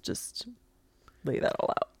also just lay that all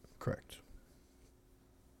out? Correct.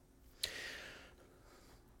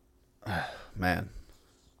 Man.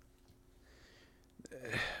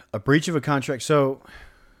 A breach of a contract. So,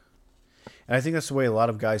 and I think that's the way a lot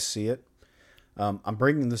of guys see it. I'm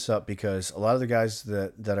bringing this up because a lot of the guys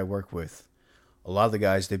that I work with, a lot of the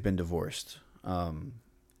guys, they've been divorced.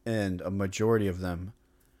 And a majority of them,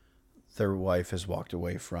 their wife has walked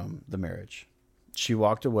away from the marriage. She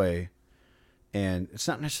walked away, and it's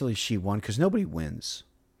not necessarily she won because nobody wins,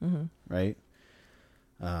 right?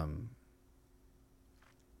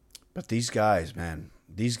 But these guys, man,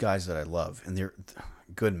 these guys that I love, and they're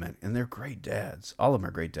good men, and they're great dads. All of them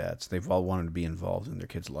are great dads. They've all wanted to be involved in their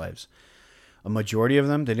kids' lives. A majority of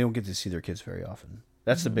them, they don't get to see their kids very often.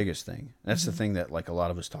 That's the biggest thing. That's the thing that like a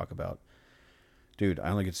lot of us talk about. Dude, I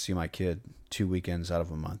only get to see my kid 2 weekends out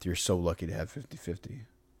of a month. You're so lucky to have 50-50.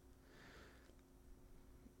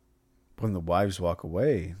 When the wives walk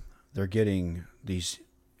away, they're getting these,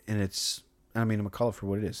 and I'm going to call it for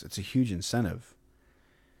what it is. It's a huge incentive.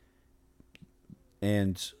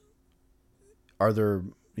 And are there,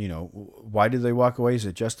 why did they walk away? Is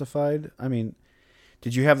it justified? I mean,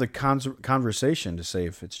 did you have the conversation to say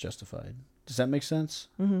if it's justified? Does that make sense?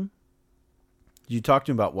 Mm-hmm. You talk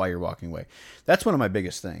to him about why you're walking away. That's one of my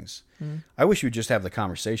biggest things. Mm-hmm. I wish you would just have the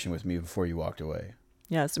conversation with me before you walked away.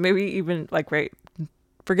 Yeah. So maybe even like, right,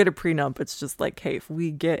 forget a prenup. It's just like, hey, if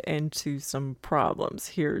we get into some problems,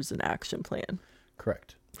 here's an action plan.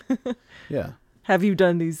 Correct. Yeah. Have you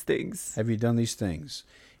done these things? Have you done these things?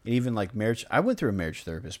 And even like marriage, I went through a marriage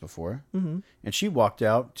therapist before, and she walked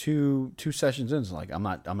out two sessions in, and like, I'm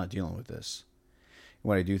not dealing with this.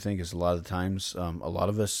 What I do think is a lot of the times, a lot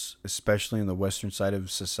of us, especially in the Western side of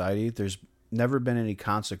society, there's never been any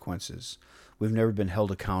consequences. We've never been held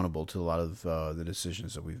accountable to a lot of the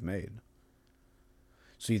decisions that we've made.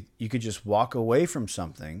 So you could just walk away from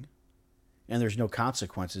something, and there's no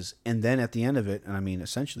consequences, and then at the end of it, and I mean,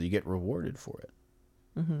 essentially, you get rewarded for it.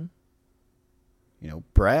 Mm-hmm.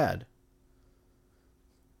 Brad,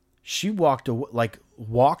 she walked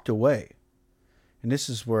away. And this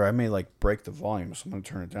is where I may break the volume, so I'm going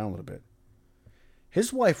to turn it down a little bit.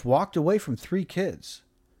 His wife walked away from 3 kids.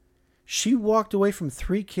 She walked away from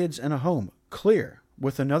 3 kids and a home, clear,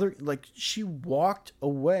 with another, she walked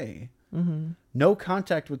away. Mm-hmm. No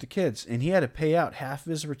contact with the kids, and he had to pay out half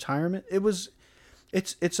of his retirement.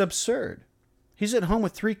 It's absurd. He's at home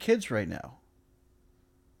with 3 kids right now.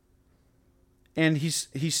 And he's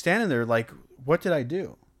standing there like, what did I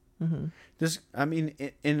do? Mm-hmm. This, I mean,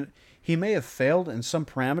 he may have failed in some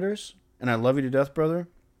parameters, and I love you to death, brother.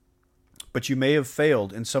 But you may have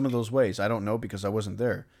failed in some of those ways. I don't know because I wasn't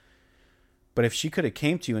there. But if she could have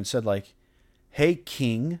came to you and said like, "Hey,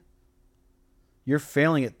 King, you're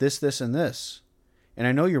failing at this, this, and this, and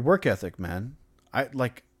I know your work ethic, man. I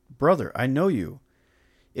like, brother, I know you."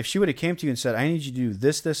 If she would have came to you and said, "I need you to do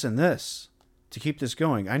this, this, and this to keep this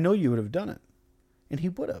going," I know you would have done it, and he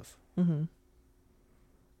would have. Mm-hmm.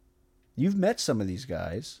 You've met some of these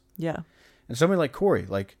guys, Yeah. and somebody like Corey,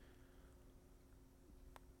 like,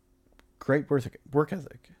 great work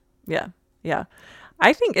ethic. Yeah. Yeah.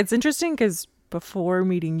 I think it's interesting because before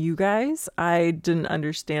meeting you guys, I didn't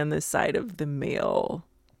understand this side of the male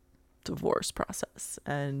divorce process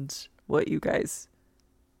and what you guys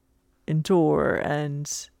endure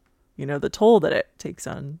and, you know, the toll that it takes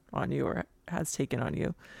on you or has taken on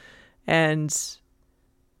you. And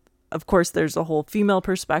of course, there's a whole female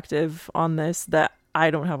perspective on this that I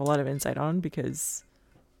don't have a lot of insight on because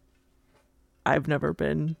I've never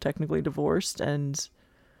been technically divorced, and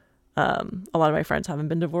a lot of my friends haven't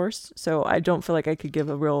been divorced. So I don't feel like I could give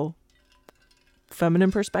a real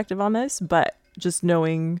feminine perspective on this, but just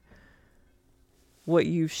knowing what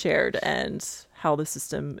you've shared and how the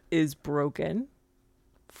system is broken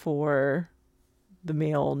for the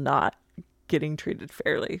male not getting treated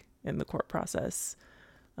fairly in the court process,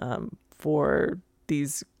 for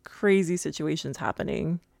these crazy situations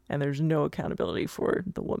happening, and there's no accountability for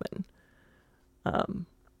the woman.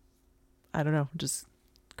 I don't know, just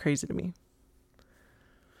crazy to me.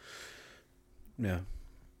 Yeah.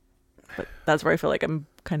 But that's where I feel like I'm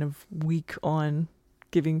kind of weak on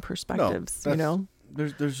giving perspectives, you know?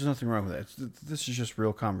 There's nothing wrong with that. This is just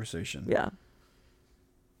real conversation. Yeah.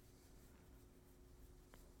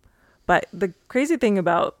 But the crazy thing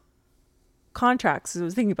about contracts, I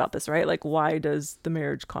was thinking about this, right? Like, why does the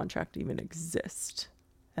marriage contract even exist?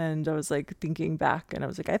 And I was like thinking back, and I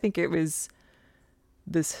was like, I think it was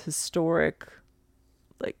this historic,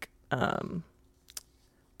 like,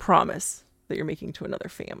 promise that you're making to another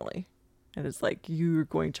family. And it's like, you're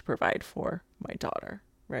going to provide for my daughter,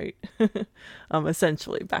 right?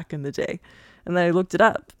 Essentially back in the day. And then I looked it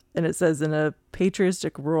up, and it says, in a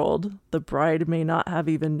patriarchal world, the bride may not have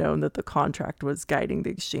even known that the contract was guiding the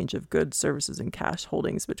exchange of goods, services, and cash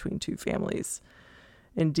holdings between two families.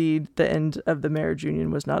 Indeed, the end of the marriage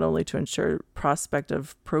union was not only to ensure prospect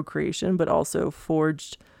of procreation, but also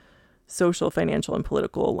forged social, financial, and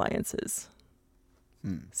political alliances.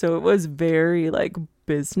 So it was very like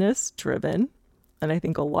business driven. And I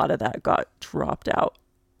think a lot of that got dropped out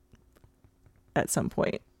at some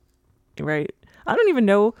point, right? I don't even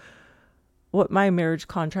know what my marriage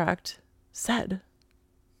contract said.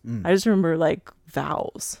 I just remember like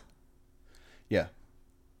vows. Yeah.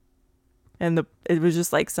 And it was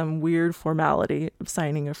just like some weird formality of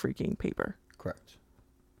signing a freaking paper. Correct.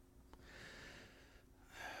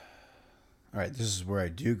 All right, this is where I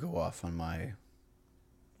do go off on my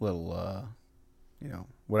little,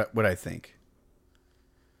 what I think.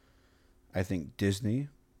 I think Disney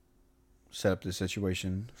set up this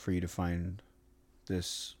situation for you to find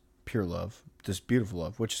this pure love, this beautiful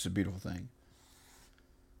love, which is a beautiful thing.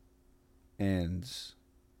 And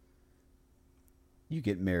you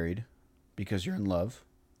get married because you're in love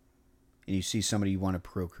and you see somebody you want to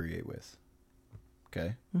procreate with.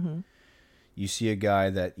 Okay? Mm-hmm. You see a guy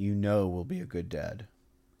that you know will be a good dad,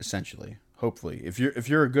 essentially. Hopefully. If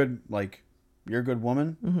you're a good, like, you're a good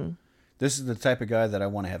woman, Mm-hmm. this is the type of guy that I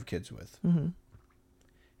want to have kids with. Mm-hmm.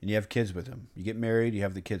 And you have kids with him. You get married, you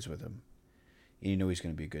have the kids with him. And you know he's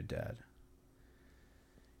going to be a good dad.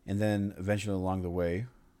 And then eventually along the way,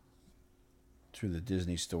 through the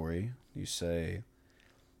Disney story, you say,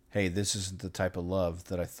 hey, this isn't the type of love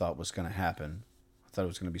that I thought was going to happen. I thought it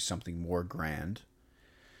was going to be something more grand.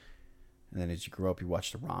 And then as you grow up, you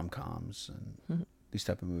watch the rom-coms and these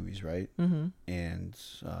type of movies, right? Mm-hmm. And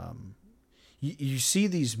you see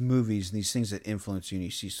these movies and these things that influence you, and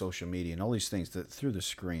you see social media and all these things that through the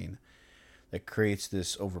screen that creates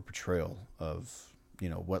this over-portrayal of,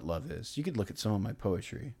 what love is. You could look at some of my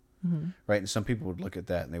poetry, right? And some people would look at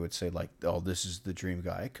that and they would say, like, oh, this is the dream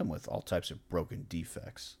guy. I come with all types of broken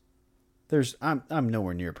defects. I'm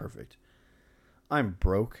nowhere near perfect. I'm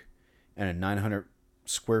broke in a 900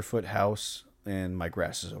 square foot house and my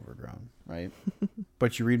grass is overgrown, right?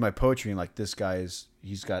 But you read my poetry and like, this guy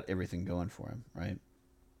he's got everything going for him, right?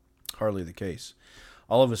 Hardly the case.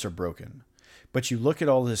 All of us are broken. But you look at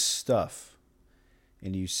all this stuff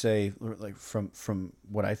and you say, like, from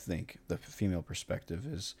what I think the female perspective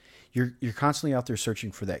is, you're constantly out there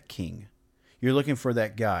searching for that king. You're looking for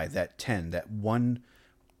that guy, that 10, that one,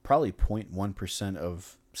 probably 0.1%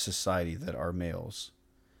 of society that are males.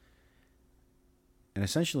 And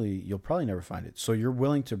essentially, you'll probably never find it. So you're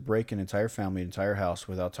willing to break an entire family, entire house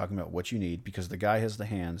without talking about what you need because the guy has the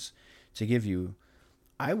hands to give you,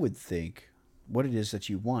 I would think, what it is that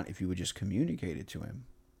you want if you would just communicate it to him.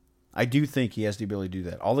 I do think he has the ability to do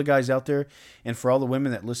that. All the guys out there, and for all the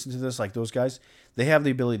women that listen to this, like those guys, they have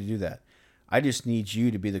the ability to do that. I just need you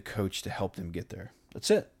to be the coach to help them get there. That's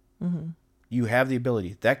it. Mm-hmm. You have the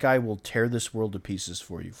ability. That guy will tear this world to pieces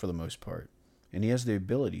for you for the most part. And he has the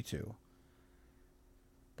ability to.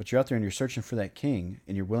 But you're out there and you're searching for that king,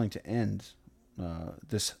 and you're willing to end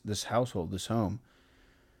this household, this home.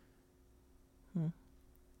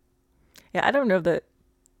 Yeah, I don't know that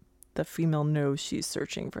the female knows she's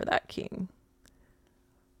searching for that king.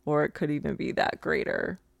 Or it could even be that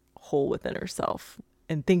greater hole within herself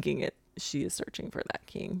and thinking she is searching for that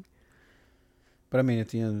king. But I mean, at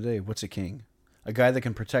the end of the day, what's a king? A guy that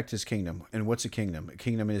can protect his kingdom. And what's a kingdom? A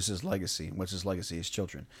kingdom is his legacy. And what's his legacy? His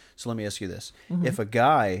children. So let me ask you this. Mm-hmm. If a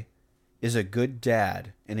guy is a good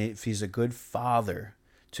dad, and if he's a good father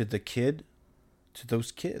to the kid, to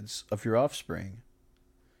those kids of your offspring,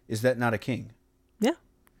 is that not a king? Yeah.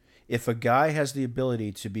 If a guy has the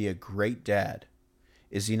ability to be a great dad,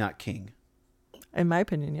 is he not king? In my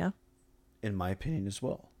opinion, yeah. In my opinion as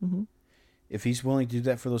well. Mm-hmm. If he's willing to do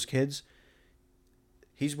that for those kids,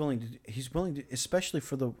 he's willing to, especially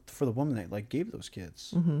for the woman that like gave those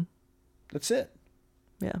kids. Mm-hmm. That's it.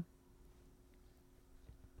 Yeah.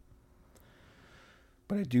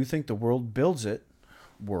 But I do think the world builds it.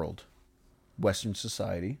 Western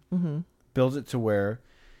society mm-hmm. builds it to where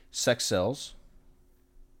sex sells.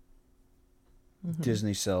 Mm-hmm.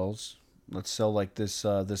 Disney sells. Let's sell like this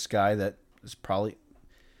guy that is probably,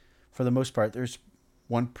 for the most part, there's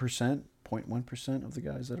 0.1% of the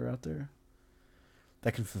guys that are out there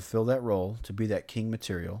that can fulfill that role to be that king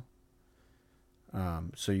material.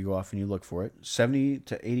 So you go off and you look for it. 70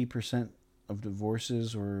 to 80% of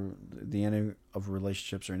divorces or the ending of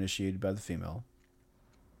relationships are initiated by the female.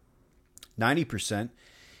 90%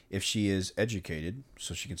 if she is educated,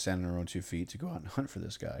 so she can stand on her own 2 feet to go out and hunt for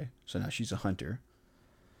this guy. So now she's a hunter.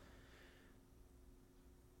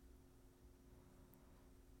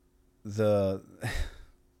 The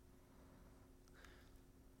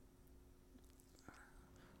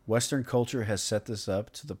Western culture has set this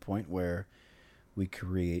up to the point where we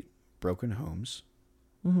create broken homes.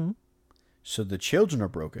 Mm-hmm. So the children are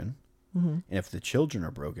broken. Mm-hmm. And if the children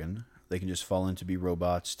are broken, they can just fall into be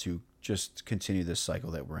robots to just continue this cycle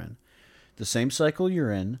that we're in. The same cycle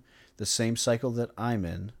you're in, the same cycle that I'm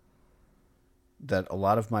in, that a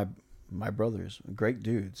lot of my brothers, great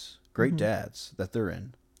dudes, great mm-hmm. dads, that they're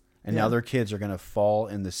in. And yeah. now their kids are going to fall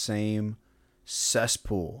in the same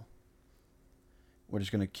cesspool. We're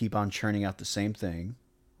just going to keep on churning out the same thing.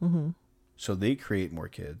 Mm-hmm. So they create more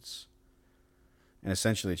kids. And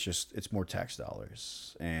essentially it's more tax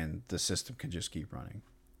dollars. And the system can just keep running.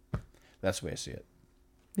 That's the way I see it.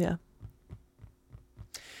 Yeah.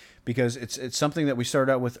 Because it's something that we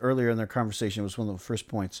started out with earlier in their conversation. It was one of the first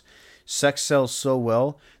points. Sex sells so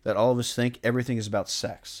well that all of us think everything is about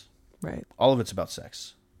sex. Right. All of it's about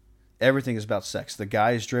sex. Everything is about sex. The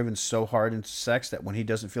guy is driven so hard into sex that when he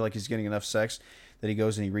doesn't feel like he's getting enough sex, that he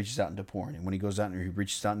goes and he reaches out into porn. And when he goes out and he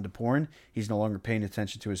reaches out into porn, he's no longer paying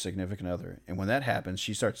attention to his significant other. And when that happens,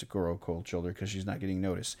 she starts to grow cold shoulder because she's not getting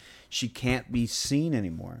noticed. She can't be seen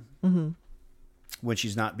anymore. Mm-hmm. When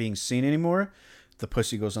she's not being seen anymore, the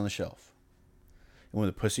pussy goes on the shelf. And when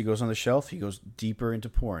the pussy goes on the shelf, he goes deeper into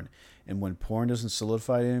porn. And when porn doesn't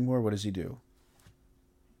solidify it anymore, what does he do?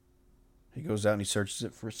 He goes out and he searches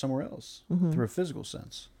it for somewhere else mm-hmm. through a physical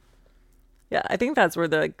sense. Yeah, I think that's where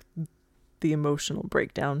the emotional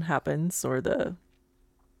breakdown happens, or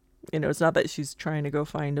it's not that she's trying to go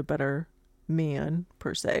find a better man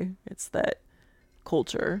per se. It's that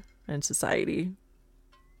culture and society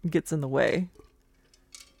gets in the way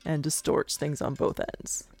and distorts things on both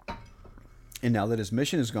ends. And now that his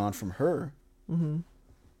mission is gone from her, mm-hmm.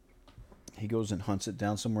 he goes and hunts it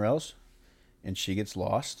down somewhere else, and she gets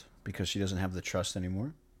lost because she doesn't have the trust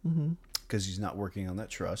anymore, because he's not working on that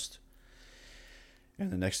trust.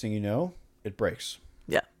 And the next thing you know, it breaks.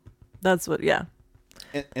 Yeah, that's what. Yeah.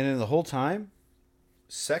 And in the whole time,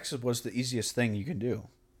 sex was the easiest thing you can do.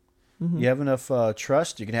 Mm-hmm. You have enough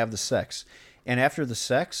trust, you can have the sex. And after the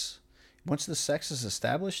sex, once the sex is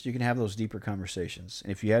established, you can have those deeper conversations.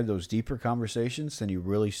 And if you have those deeper conversations, then you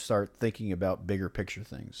really start thinking about bigger picture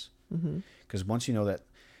things. Because once you know that,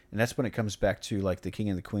 and that's when it comes back to like the king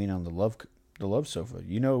and the queen on the love sofa.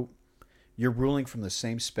 You know, you're ruling from the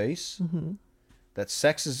same space, that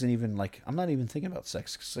sex isn't even like, I'm not even thinking about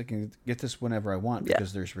sex because I can get this whenever I want Yeah.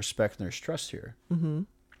 because there's respect and there's trust here. Mm-hmm.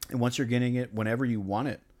 And once you're getting it whenever you want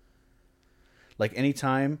it, like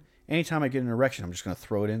anytime I get an erection, I'm just going to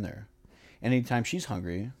throw it in there. And anytime she's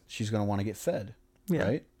hungry, she's going to want to get fed. Yeah.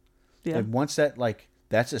 Right? Yeah. And once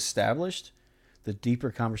that's established, the deeper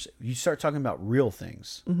conversation, you start talking about real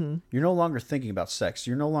things. Mm-hmm. You're no longer thinking about sex.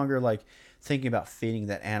 You're no longer like thinking about feeding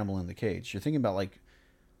that animal in the cage. You're thinking about like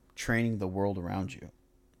training the world around you.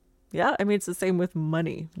 Yeah. I mean, it's the same with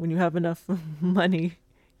money. When you have enough money,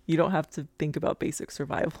 you don't have to think about basic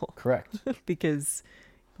survival. Correct. Because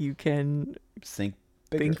you can Think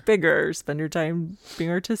bigger, spend your time being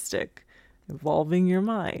artistic, evolving your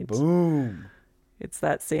mind. Boom. It's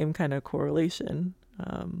that same kind of correlation.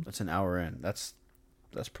 That's an hour in. That's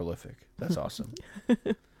prolific. That's awesome.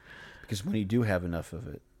 Because when you do have enough of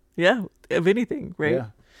it. Yeah, of anything, right? Yeah.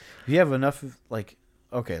 If you have enough of like,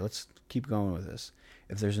 okay, let's keep going with this.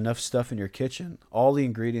 If there's enough stuff in your kitchen, all the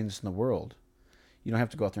ingredients in the world, you don't have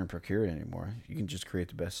to go out there and procure it anymore. You can just create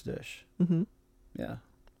the best dish. Mm-hmm. Yeah.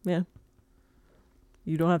 Yeah.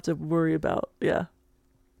 You don't have to worry about, yeah.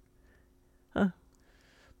 Huh.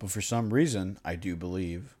 But for some reason, I do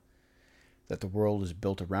believe that the world is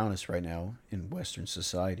built around us right now in Western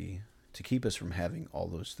society to keep us from having all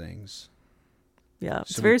those things. Yeah.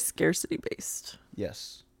 It's So very scarcity based.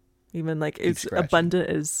 Yes. Even like Keep as scratching. abundant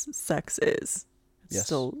as sex is, it's Yes.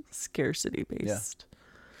 still scarcity based.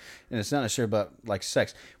 And it's not necessarily about like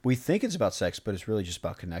sex. We think it's about sex, but it's really just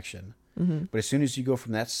about connection. Mm-hmm. But as soon as you go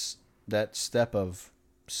from that step of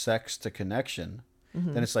sex to connection,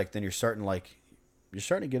 Mm-hmm. then it's like then you're starting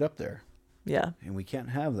to get up there, Yeah. and we can't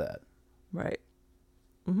have that. Right.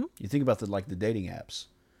 Mm-hmm. You think about the dating apps.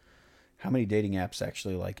 How many dating apps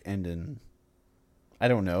actually like end in? I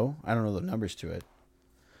don't know the numbers to it,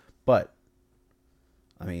 but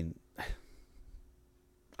I mean,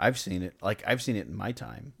 I've seen it. Like I've seen it in my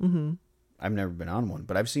time. Mm-hmm. I've never been on one,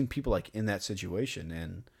 but I've seen people like in that situation,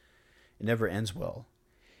 and it never ends well.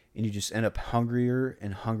 And you just end up hungrier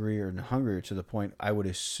and hungrier and hungrier to the point I would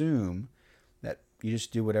assume that you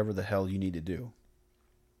just do whatever the hell you need to do.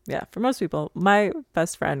 Yeah. For most people, my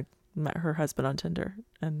best friend met her husband on Tinder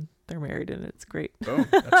and they're married and it's great. Oh,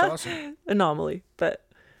 that's awesome. Anomaly. But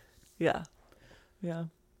yeah. Yeah.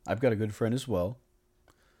 I've got a good friend as well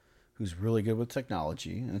who's really good with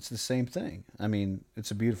technology, and it's the same thing. I mean,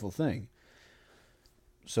 it's a beautiful thing.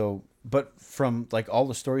 So, but from like all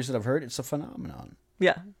the stories that I've heard, it's a phenomenon.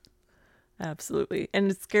 Yeah. Absolutely. And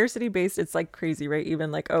it's scarcity based. It's like crazy, right?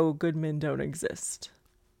 Even like, oh, good men don't exist.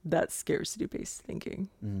 That's scarcity based thinking.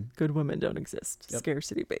 Mm-hmm. Good women don't exist. Yep.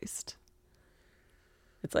 Scarcity based.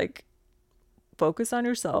 It's like focus on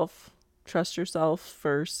yourself, trust yourself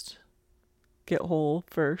first, get whole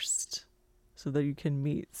first, so that you can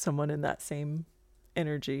meet someone in that same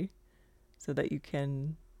energy, so that you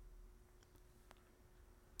can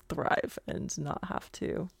thrive and not have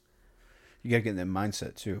to. You got to get in that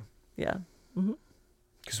mindset too. Yeah. Mm-hmm.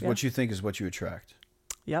 Because Yeah. what you think is what you attract.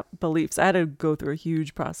 Yep. Beliefs. I had to go through a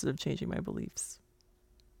huge process of changing my beliefs.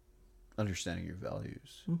 Understanding your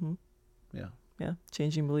values. Mm-hmm. Yeah. Yeah.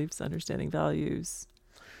 Changing beliefs, understanding values.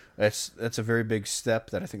 That's a very big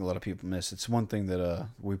step that I think a lot of people miss. It's one thing that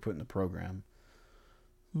we put in the program.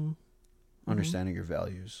 Mm. Understanding your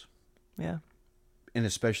values. Yeah. And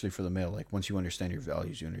especially for the male, like once you understand your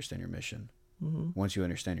values, you understand your mission. Mm-hmm. Once you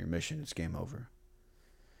understand your mission, it's game over.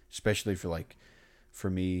 Especially for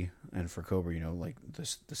me and for Cobra, like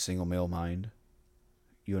the single male mind.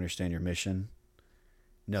 You understand your mission.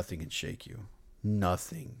 Nothing can shake you.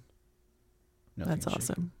 Nothing. That's can shake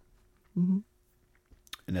awesome. you. Mm-hmm.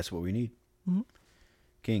 And that's what we need. Mm-hmm.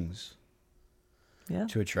 Kings Yeah.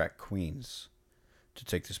 to attract queens to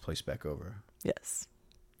take this place back over. Yes.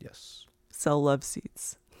 Yes. Sell love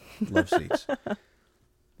seats. Love seats.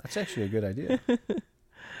 That's actually a good idea.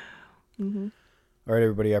 Mm-hmm. All right,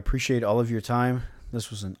 everybody. I appreciate all of your time. This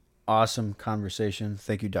was an awesome conversation.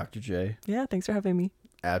 Thank you, Dr. J. Yeah. Thanks for having me.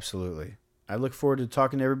 Absolutely. I look forward to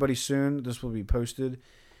talking to everybody soon. This will be posted,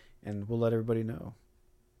 and we'll let everybody know.